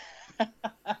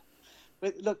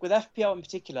 with FPL in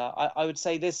particular, I would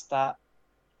say this, that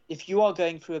if you are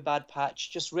going through a bad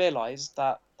patch, just realise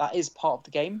that is part of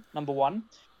the game, number one,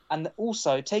 and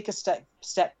also take a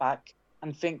step back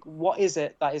and think, what is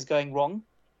it that is going wrong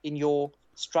in your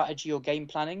strategy or game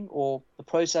planning or the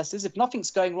processes? If nothing's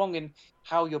going wrong in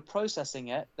how you're processing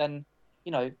it, then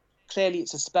clearly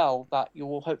it's a spell that you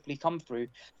will hopefully come through.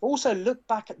 Also look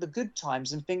back at the good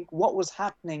times and think, what was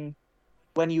happening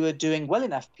when you were doing well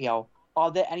in FPL?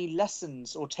 Are there any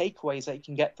lessons or takeaways that you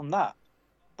can get from that?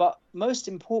 But most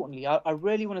importantly, I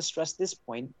really want to stress this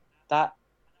point, that,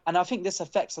 and I think this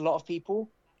affects a lot of people,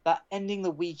 that ending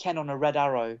the weekend on a red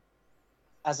arrow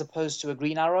as opposed to a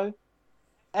green arrow.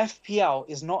 FPL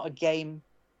is not a game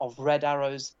of red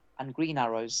arrows and green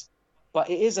arrows, but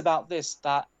it is about this,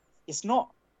 that it's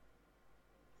not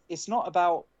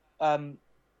about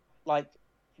like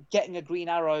getting a green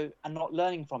arrow and not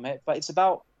learning from it, but it's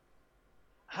about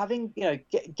having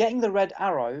getting the red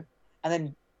arrow and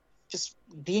then just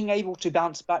being able to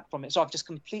bounce back from it. So I've just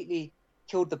completely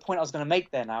killed the point I was going to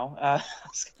make there now. I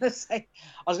was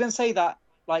going to say that,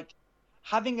 like,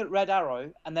 having a red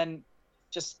arrow and then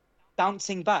just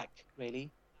bouncing back,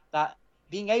 really, that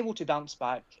being able to bounce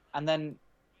back and then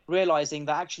realizing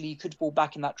that actually you could fall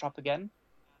back in that trap again.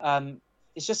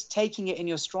 It's just taking it in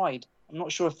your stride. I'm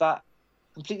not sure if that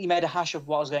completely made a hash of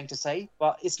what I was going to say,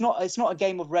 but it's not a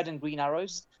game of red and green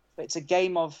arrows, but it's a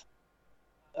game of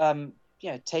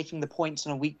taking the points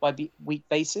on a week by week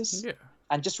basis. Yeah.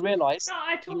 And just realize. No,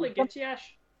 I totally get you,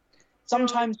 Ash.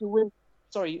 Sometimes you win.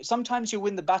 Sometimes you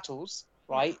win the battles,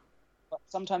 right? But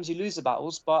sometimes you lose the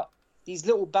battles. But these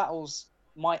little battles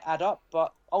might add up.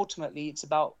 But ultimately, it's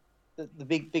about the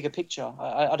bigger picture.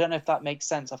 I don't know if that makes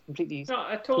sense. I've completely. No,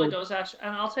 it totally does, Ash.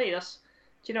 And I'll tell you this.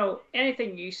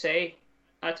 Anything you say,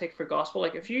 I take for gospel.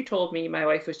 Like, if you told me my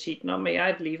wife was cheating on me,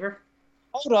 I'd leave her.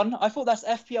 Hold on, I thought that's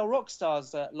FPL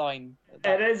Rockstar's line.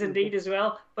 It is indeed as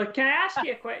well. But can I ask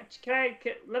you a question?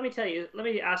 Let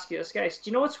me ask you this, guys. Do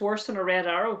you know what's worse than a red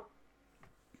arrow?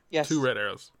 Yes. 2 red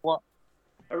arrows. What?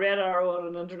 A red arrow on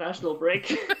an international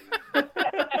break.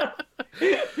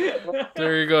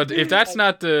 Very good. If that's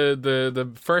not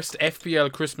the first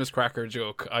FPL Christmas cracker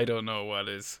joke, I don't know what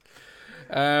is.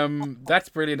 That's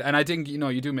brilliant, and I think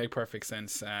you do make perfect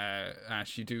sense,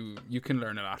 Ash. You can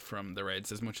learn a lot from the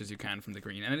Reds as much as you can from the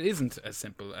Green, and it isn't as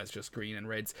simple as just Green and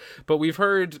Reds. But we've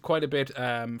heard quite a bit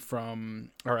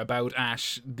about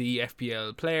Ash, the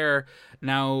FPL player.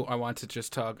 Now I want to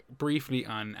just talk briefly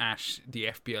on Ash, the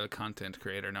FPL content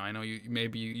creator. Now I know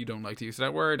you don't like to use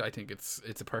that word. I think it's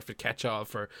a perfect catch-all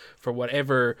for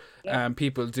whatever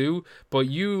people do. But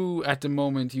you at the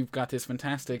moment you've got this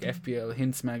fantastic FPL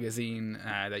Hints magazine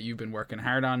that you've been working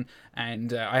hard on,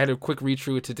 and I had a quick read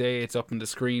through it today. It's up on the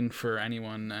screen for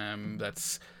anyone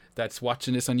that's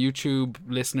watching this on YouTube.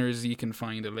 Listeners, you can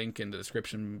find a link in the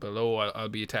description below. I'll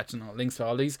be attaching all links to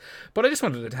all these, but I just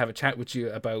wanted to have a chat with you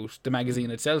about the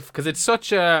magazine itself, because it's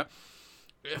such a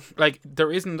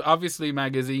there isn't obviously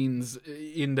magazines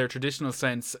in their traditional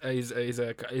sense is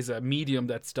a medium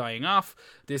that's dying off.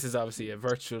 This is obviously a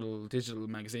virtual digital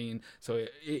magazine. So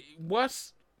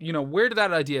where did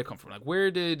that idea come from? Like, where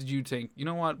did you think, you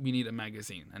know what, we need a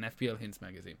magazine, an FPL Hints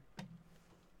magazine?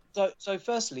 So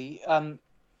firstly,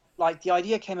 the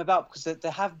idea came about because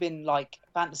there have been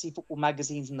fantasy football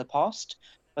magazines in the past,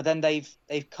 but then they've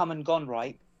come and gone,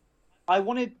 right? I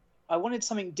wanted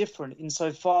something different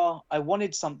insofar I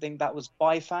wanted something that was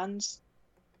by fans,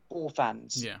 for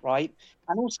fans, right?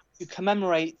 And also to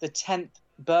commemorate the 10th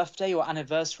birthday or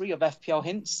anniversary of FPL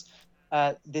Hints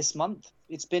this month.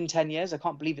 It's been 10 years. I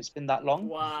can't believe it's been that long.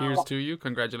 Wow. Here's to you.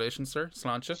 Congratulations, sir.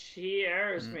 Sláinte.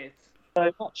 Cheers, mate.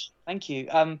 So much. Thank you.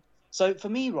 So for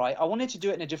me, right, I wanted to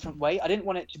do it in a different way. I didn't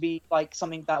want it to be like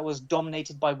something that was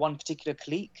dominated by one particular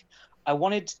clique. I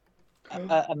wanted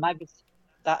a magazine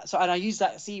and I use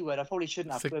that C word. I probably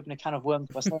shouldn't have to open a can of worms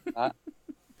by saying that.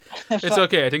 It's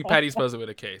okay. I think Paddy spells it with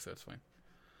a K, so it's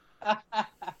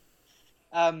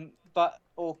fine.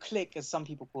 Or click, as some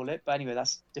people call it. But anyway,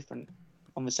 that's a different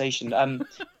conversation.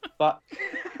 But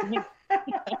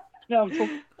no,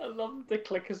 I love the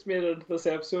click has made it into this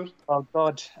episode. Oh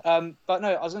God. But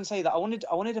no, I was going to say that I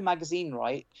wanted a magazine,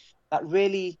 right, that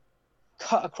really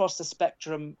cut across the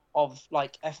spectrum of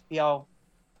FPL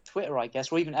Twitter, I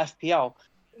guess, or even FPL.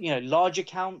 Large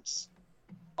accounts,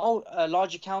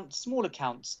 small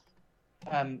accounts,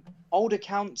 old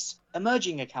accounts,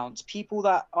 emerging accounts, people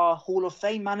that are Hall of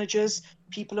Fame managers,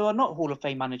 people who are not Hall of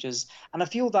Fame managers. And I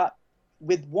feel that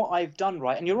with what I've done,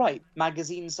 right, and you're right,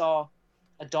 magazines are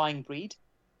a dying breed.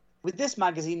 With this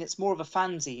magazine, it's more of a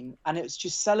fanzine, and it's to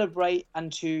celebrate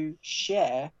and to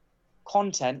share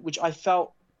content which I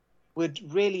felt would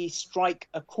really strike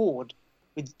a chord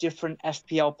with different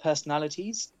FPL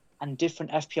personalities and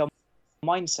different FPL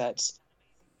mindsets.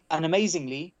 And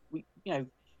amazingly,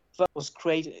 first was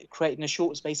created in a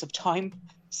short space of time.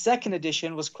 Second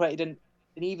edition was created in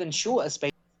an even shorter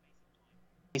space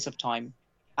of time.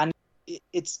 And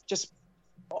it's just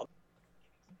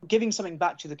giving something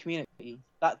back to the community.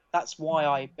 That's why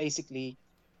I basically...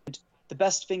 The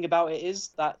best thing about it is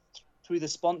that through the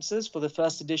sponsors for the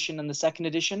first edition and the second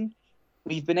edition,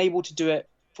 we've been able to do it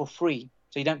for free.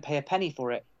 So you don't pay a penny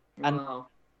for it. And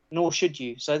nor should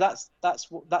you. So that's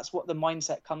what the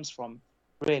mindset comes from,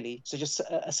 really. So just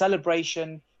a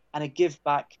celebration and a give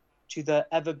back to the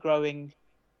ever-growing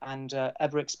and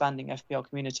ever-expanding FPL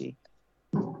community.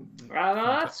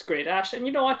 That's great, Ash. And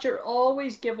you know what? You're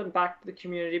always giving back to the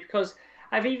community, because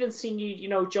I've even seen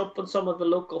you, jump on some of the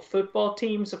local football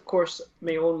teams. Of course,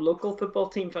 my own local football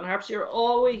team, Finn Harps.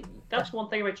 That's one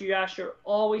thing about you, Ash. You're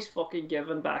always fucking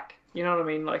giving back. You know what I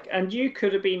mean? And you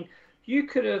could have done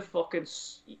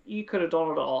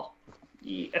it all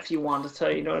if you wanted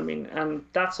to. You know what I mean? And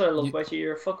that's what I love about you.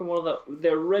 You're fucking one of the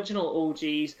original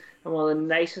OGs and one of the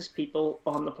nicest people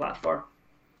on the platform.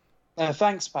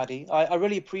 Thanks, Paddy. I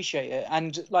really appreciate it.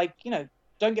 And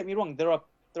don't get me wrong. There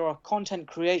are content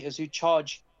creators who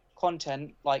charge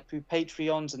content through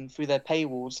Patreons and through their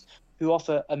paywalls, who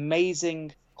offer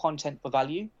amazing content for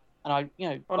value. And I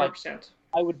 100%.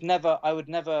 I would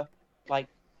never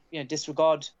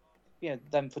disregard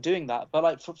them for doing that.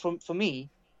 But for me,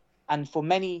 and for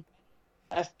many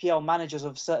FPL managers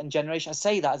of a certain generation, I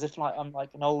say that as if I'm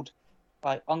an old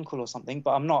uncle or something,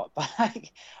 but I'm not. But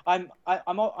I'm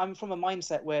from a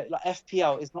mindset where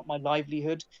FPL is not my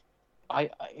livelihood. I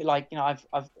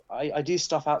do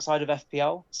stuff outside of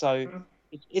FPL, so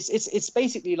it's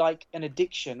basically like an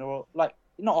addiction, or not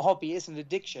a hobby. It's an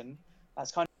addiction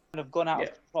that's kind of gone out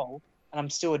of control, and I'm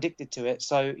still addicted to it.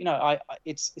 So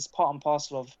it's part and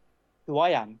parcel of who I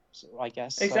am, I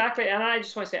guess. Exactly. And I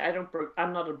just want to say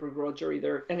I'm not a begrudger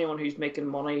either. Anyone who's making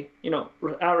money,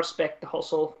 I respect the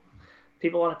hustle.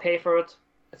 People want to pay for it.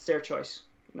 It's their choice.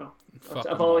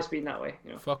 I've always been that way.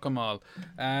 Fuck them all.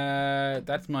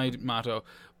 That's my motto.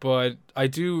 But I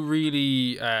do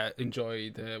really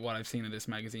enjoy what I've seen in this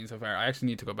magazine so far. I actually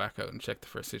need to go back out and check the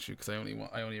first issue because I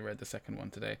only read the second one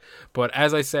today. But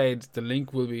as I said, the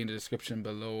link will be in the description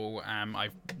below. I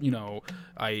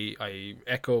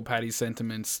echo Paddy's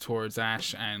sentiments towards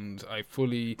Ash, and I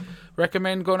fully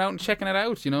recommend going out and checking it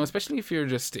out. Especially if you're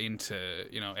just into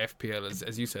FPL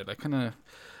as you said, like kind of.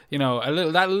 A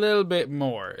little bit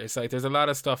more. It's like there's a lot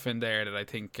of stuff in there that I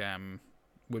think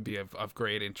would be of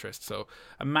great interest. So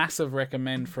a massive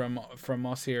recommend from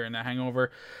us here in The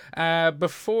Hangover.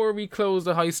 Before we close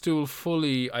the high stool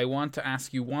fully, I want to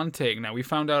ask you one thing. Now, we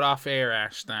found out off air,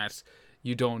 Ash, that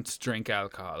you don't drink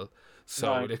alcohol.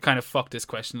 So it kind of fucked this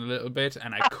question a little bit,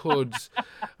 and I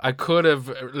could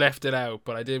have left it out,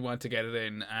 but I did want to get it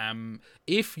in.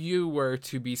 If you were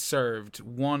to be served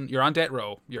you're on death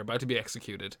row, you're about to be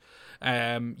executed.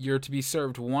 You're to be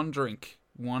served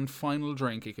one final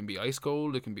drink. It can be ice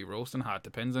cold, it can be roasting hot,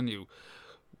 depends on you.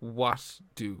 What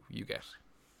do you get?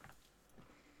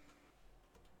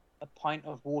 A pint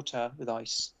of water with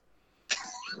ice.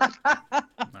 All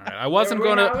right. I wasn't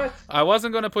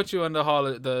gonna put you on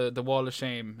the wall of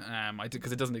shame,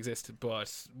 because it doesn't exist.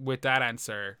 But with that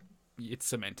answer, it's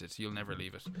cemented. You'll never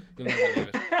leave it.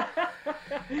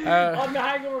 On the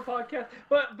Hangover podcast.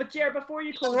 But Jared, before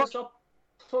you close this up,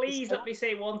 please let me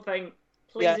say one thing.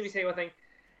 Let me say one thing.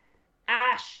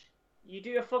 Ash, you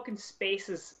do a fucking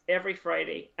Spaces every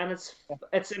Friday, and it's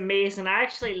amazing. I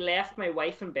actually left my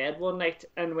wife in bed one night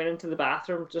and went into the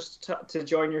bathroom just to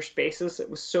join your Spaces. It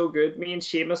was so good. Me and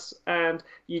Seamus, and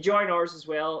you join ours as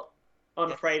well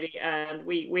on a Friday, and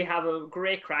we have a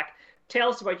great crack. Tell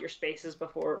us about your Spaces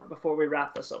before we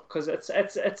wrap this up, because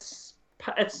it's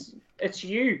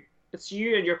you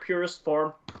in your purest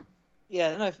form.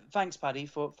 Yeah, no, thanks, Paddy,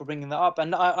 for bringing that up.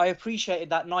 And I appreciated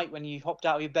that night when you hopped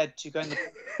out of your bed to go and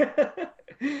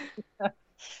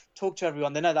talk to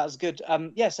everyone. They know that was good. So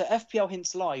FPL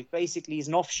Hints Live basically is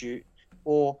an offshoot,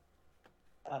 or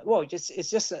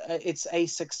it's a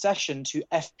succession to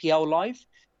FPL Live.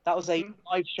 That was a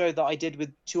live show that I did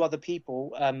with two other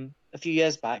people a few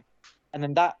years back, and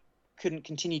then that couldn't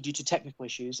continue due to technical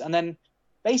issues. And then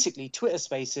basically Twitter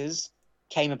Spaces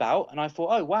came about, and I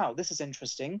thought, oh wow, this is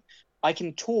interesting. I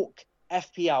can talk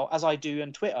FPL as I do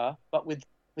on Twitter, but with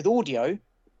audio,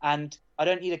 and I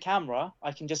don't need a camera.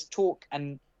 I can just talk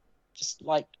and just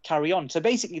like carry on. So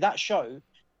basically that show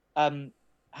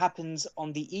happens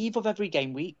on the eve of every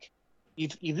game week.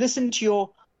 You've listened to your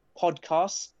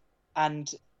podcasts,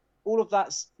 and all of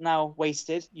that's now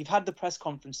wasted. You've had the press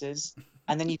conferences,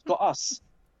 and then you've got us.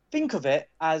 Think of it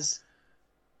as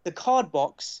the card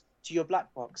box to your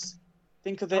black box.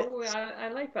 Think of it. Oh, I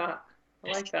like that.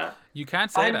 I like that. You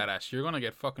can't say that, Ash. You're gonna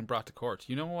get fucking brought to court.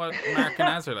 You know what Mark and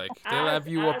Az are like? They'll have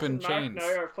you up in chains. Now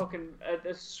are fucking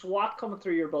the SWAT coming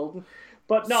through your building.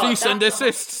 But no, cease and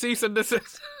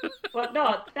desist. But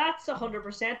no, that's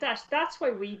 100%. That's why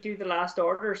we do the last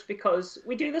orders, because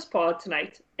we do this pod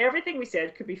tonight. Everything we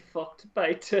said could be fucked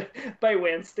by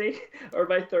Wednesday or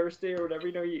by Thursday or whatever.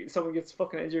 Someone gets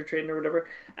fucking injured training or whatever,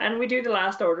 and we do the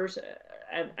last orders.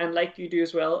 And like you do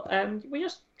as well, and we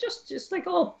just like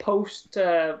all post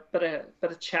bit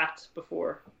of chat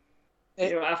before,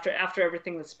 after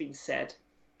everything that's been said.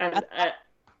 And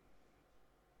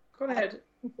go ahead.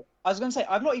 I was going to say,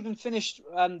 I've not even finished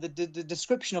the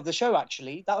description of the show.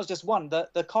 Actually, that was just one.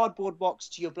 The cardboard box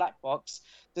to your black box,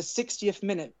 the 60th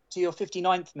minute to your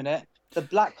 59th minute, the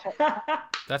black.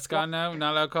 That's gone now.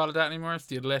 Not allowed to call it that anymore. It's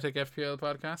the Athletic FPL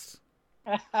podcast.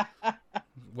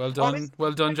 Well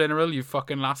done, General. You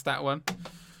fucking lost that one.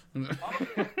 Oh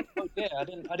yeah,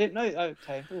 I didn't know.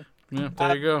 Okay. Yeah,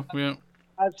 there you go. Yeah.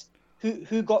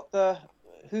 Who got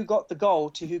the goal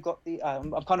to who got the?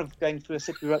 I'm kind of going through a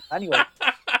sippy rope anyway.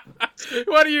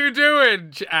 What are you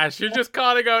doing, Ash? You're just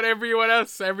calling out everyone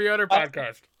else, every other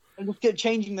podcast. I'm just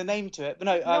changing the name to it, but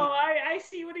no. I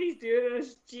see what he's doing.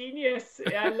 It's genius.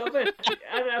 I love it.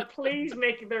 And please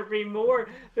make there be more.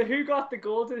 The who got the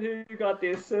goal to who got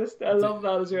the assist. I love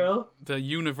that as well. The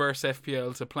universe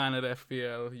FPL to planet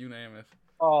FPL, you name it.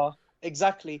 Oh,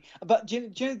 exactly. But do you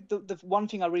know the one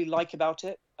thing I really like about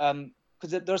it?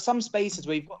 Because there are some spaces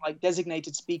where you've got like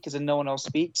designated speakers and no one else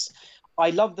speaks.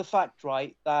 I love the fact,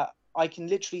 right, that I can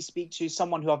literally speak to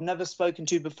someone who I've never spoken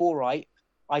to before, right?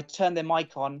 I turn their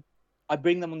mic on, I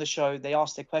bring them on the show, they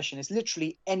ask their question. It's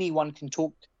literally anyone can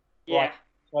talk. Yeah.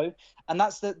 Right? And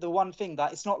that's the one thing,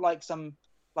 that it's not like some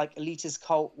like elitist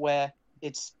cult where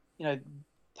it's,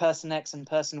 person X and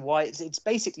person Y. It's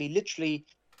basically literally,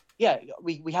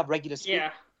 we have regular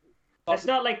speakers. Yeah. It's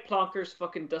not like Plonker's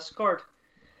fucking Discord.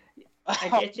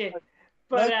 I get you.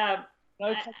 But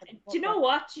No, do you know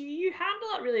what? You handle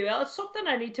it really well. It's something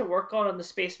I need to work on in the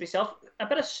space myself. A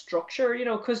bit of structure,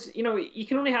 because you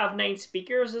can only have 9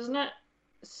 speakers, isn't it?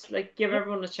 It's like give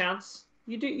everyone a chance.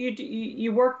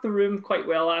 You work the room quite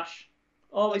well, Ash.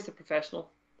 Always the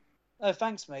professional. Oh,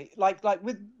 thanks, mate. Like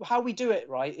with how we do it,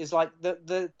 right? Is like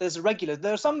there's a regular.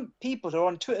 There are some people who are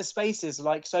on Twitter Spaces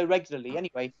like so regularly.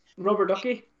 Anyway, Rubber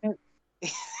ducky.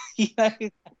 you know.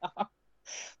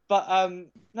 But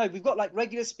no, we've got like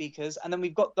regular speakers, and then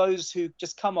we've got those who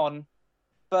just come on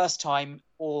first time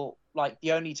or like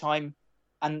the only time,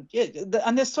 and yeah,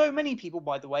 and there's so many people,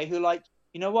 by the way, who are like,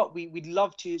 you know what, we'd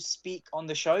love to speak on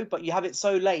the show, but you have it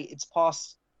so late, it's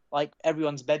past like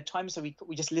everyone's bedtime, so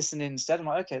we just listen in instead. I'm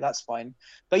like, okay, that's fine.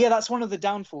 But yeah, that's one of the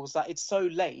downfalls, that it's so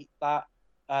late that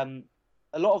a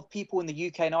lot of people in the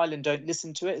UK and Ireland don't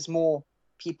listen to it. It's more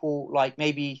people like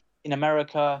maybe in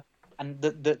America and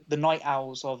the night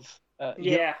owls of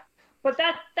yeah. But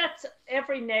that's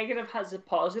every negative has a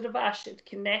positive, Ash. It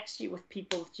connects you with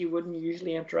people that you wouldn't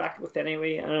usually interact with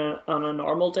anyway on a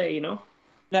normal day, No,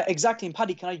 exactly. And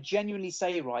Paddy, can I genuinely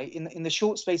say, right, in the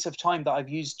short space of time that I've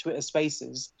used Twitter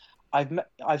Spaces,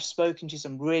 I've spoken to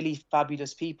some really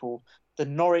fabulous people. The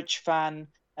Norwich fan,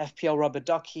 FPL Rubber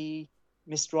Ducky,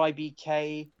 Mr.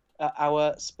 IBK,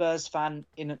 our Spurs fan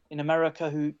in America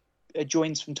who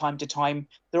joins from time to time.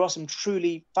 There are some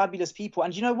truly fabulous people.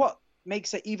 And you know what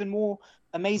makes it even more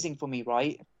amazing for me,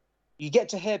 right? You get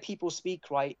to hear people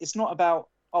speak, right? It's not about,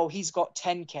 oh, he's got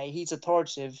 10K, he's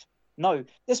authoritative. No,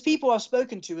 there's people I've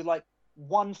spoken to with like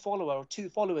 1 follower or 2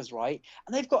 followers, right?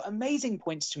 And they've got amazing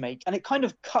points to make. And it kind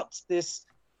of cuts this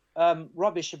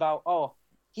rubbish about, oh,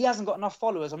 he hasn't got enough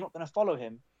followers, I'm not going to follow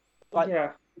him. Like,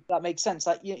 yeah. That makes sense.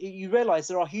 Like you realize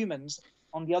there are humans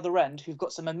on the other end who've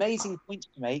got some amazing points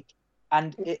to make,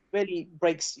 and it really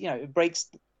breaks a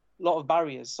lot of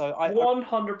barriers. So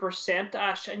 100%,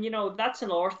 Ash, and that's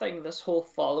another thing. This whole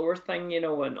follower thing, and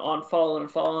unfollowing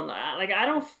and following. Like I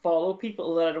don't follow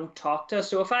people that I don't talk to.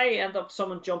 So if I end up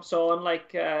someone jumps on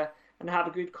and have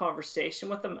a good conversation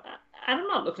with them, I'm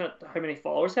not looking at how many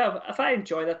followers they have. If I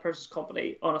enjoy that person's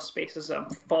company on a Spaces, I'm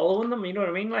following them. You know what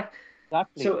I mean? Like.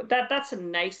 Exactly. So that's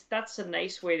a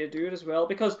nice way to do it as well,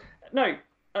 because now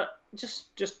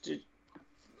just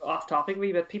off topic a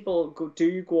wee bit, people go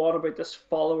on about this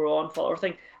follower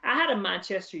thing. I had a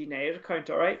Manchester United account,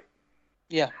 all right?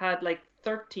 Yeah. Had like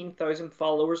 13,000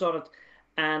 followers on it,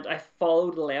 and I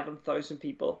followed 11,000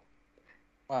 people.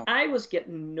 Wow. I was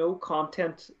getting no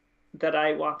content that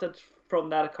I wanted from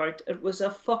that account. It was a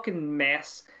fucking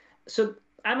mess. So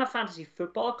I'm a fantasy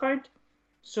football account,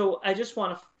 so I just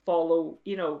want to follow,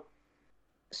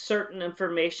 certain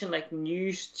information like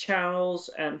news channels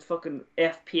and fucking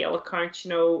FPL accounts,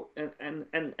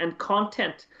 and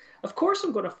content. Of course,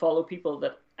 I'm going to follow people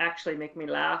that actually make me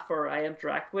laugh or I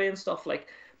interact with and stuff like.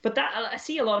 But that I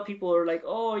see a lot of people are like,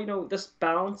 oh, this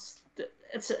balance.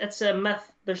 It's a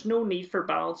myth. There's no need for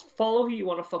balance. Follow who you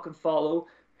want to fucking follow,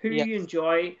 who you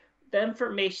enjoy, the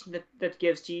information that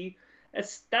gives to you.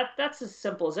 That's as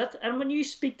simple as it. And when you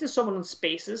speak to someone in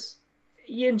Spaces,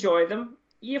 you enjoy them,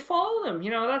 you follow them,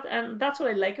 and that's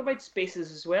what I like about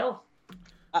Spaces as well.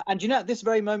 And at this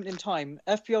very moment in time,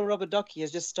 FPL Rubber Ducky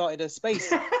has just started a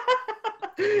space.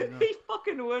 He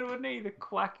fucking would, wouldn't he? The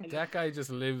quack. That guy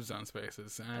just lives on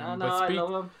Spaces. I love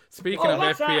him. Speaking of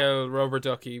FPL Rubber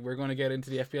Ducky, we're going to get into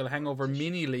the FPL Hangover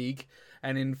Mini League.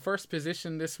 And in first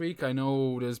position this week, I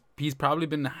know he's probably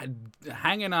been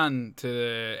hanging on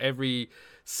to every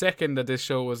second that this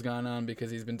show has gone on, because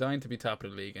he's been dying to be top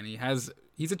of the league, and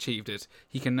he's achieved it.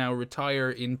 He can now retire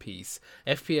in peace.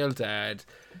 FPL Dad,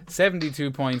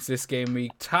 72 points this game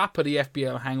week, top of the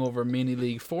FPL Hangover Mini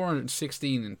League,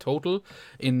 416 in total.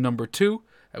 In number 2,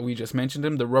 we just mentioned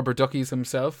him, the Rubber Duckies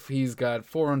himself, he's got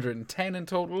 410 in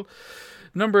total.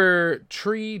 Number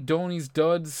 3, Donny's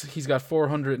Duds, he's got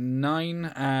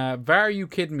 409. Var You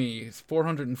Kid Me,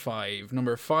 405.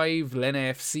 Number 5, Lena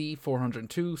FC,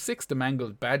 402. 6, The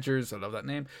Mangled Badgers, I love that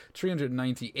name,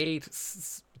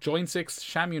 398. Join 6,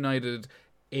 Sham United,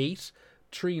 8,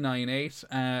 398.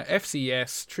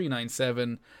 FCS,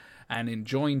 397. And in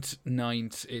joint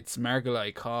 9th, it's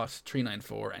Margalai Caught,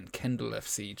 394, and Kendall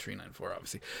FC, 394,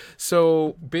 obviously.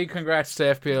 So, big congrats to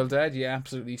FPL Dad. You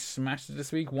absolutely smashed it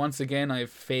this week. Once again, I've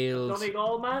failed.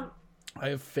 Donegal, man. I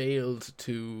have failed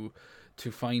to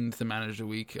find the manager of the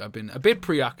week. I've been a bit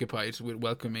preoccupied with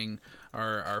welcoming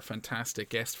our fantastic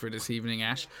guest for this evening,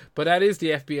 Ash. But that is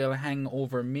the FPL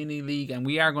Hangover Mini League, and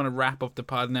we are going to wrap up the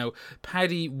pod now.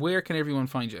 Paddy, where can everyone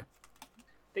find you?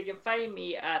 They can find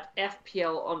me at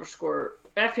FPL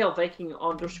Viking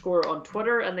 _ on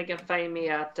Twitter, and they can find me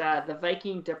at the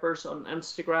Viking Dippers on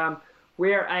Instagram,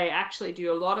 where I actually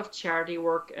do a lot of charity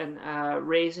work and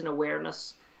raising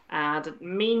awareness. And it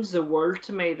means the world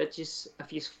to me that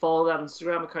if you follow that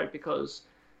Instagram account, because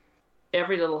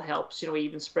every little helps,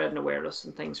 even spreading awareness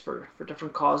and things for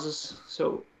different causes.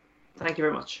 So thank you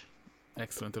very much.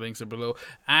 Excellent. The links are below.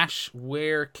 Ash,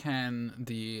 where can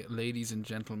the ladies and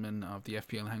gentlemen of the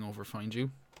FPL Hangover find you?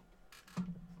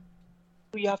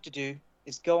 All you have to do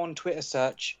is go on Twitter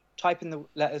search, type in the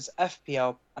letters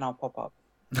FPL, and I'll pop up.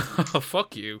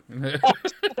 Fuck you.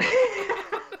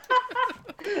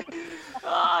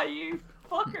 Ah, you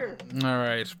fucker. All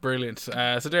right, brilliant.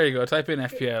 So there you go. Type in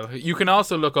FPL. You can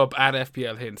also look up at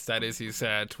FPL Hints. That is his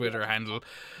Twitter handle.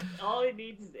 All he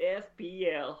needs is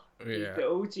FPL. He's the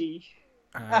OG.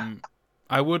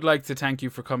 I would like to thank you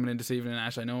for coming in this evening,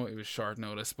 Ash. I know it was short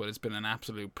notice, but it's been an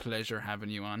absolute pleasure having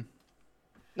you on.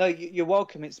 No, you're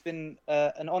welcome. It's been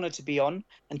an honour to be on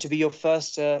and to be your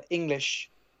first English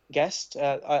guest.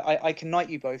 I can knight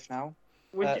you both now.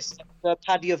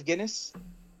 Paddy of Guinness.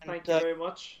 Thank you very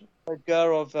much.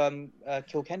 Gur of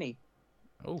Kilkenny.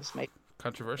 Oh,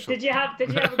 controversial. Did you have a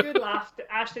good laugh,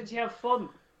 Ash? Did you have fun?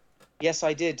 Yes,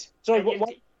 I did. Sorry,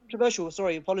 what controversial?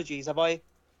 Sorry, apologies.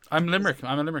 I'm Limerick.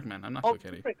 I'm a Limerick man. I'm not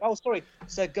Kilkenny. Limerick. Oh, sorry.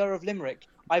 Sir Gur of Limerick.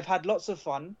 I've had lots of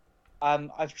fun.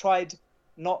 I've tried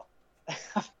not.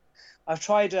 I've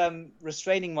tried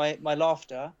restraining my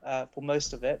laughter for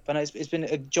most of it, but it's been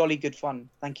a jolly good fun.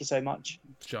 Thank you so much.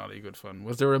 Jolly good fun.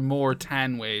 Was there a more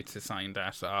tan way to sign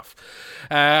that off?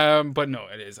 But no,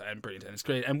 it is brilliant and it's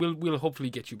great. And we'll hopefully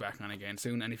get you back on again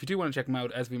soon. And if you do want to check them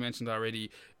out, as we mentioned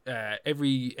already,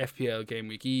 every FPL Game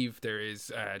Week Eve there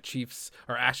is Chiefs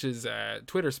or Ash's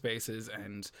Twitter Spaces,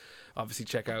 and obviously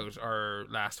check out our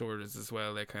last orders as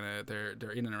well.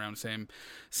 They're in and around same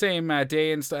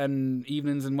day and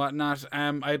evenings and whatnot.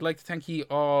 I'd like to thank you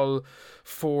all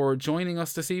for joining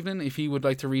us this evening. If you would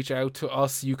like to reach out to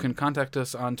us, you can contact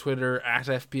us on Twitter at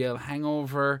FPL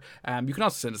Hangover. You can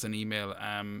also send us an email.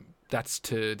 That's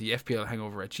to the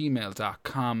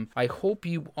FPLhangover@gmail.com. I hope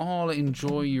you all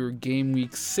enjoy your Game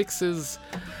Week 6s,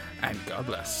 and God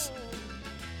bless.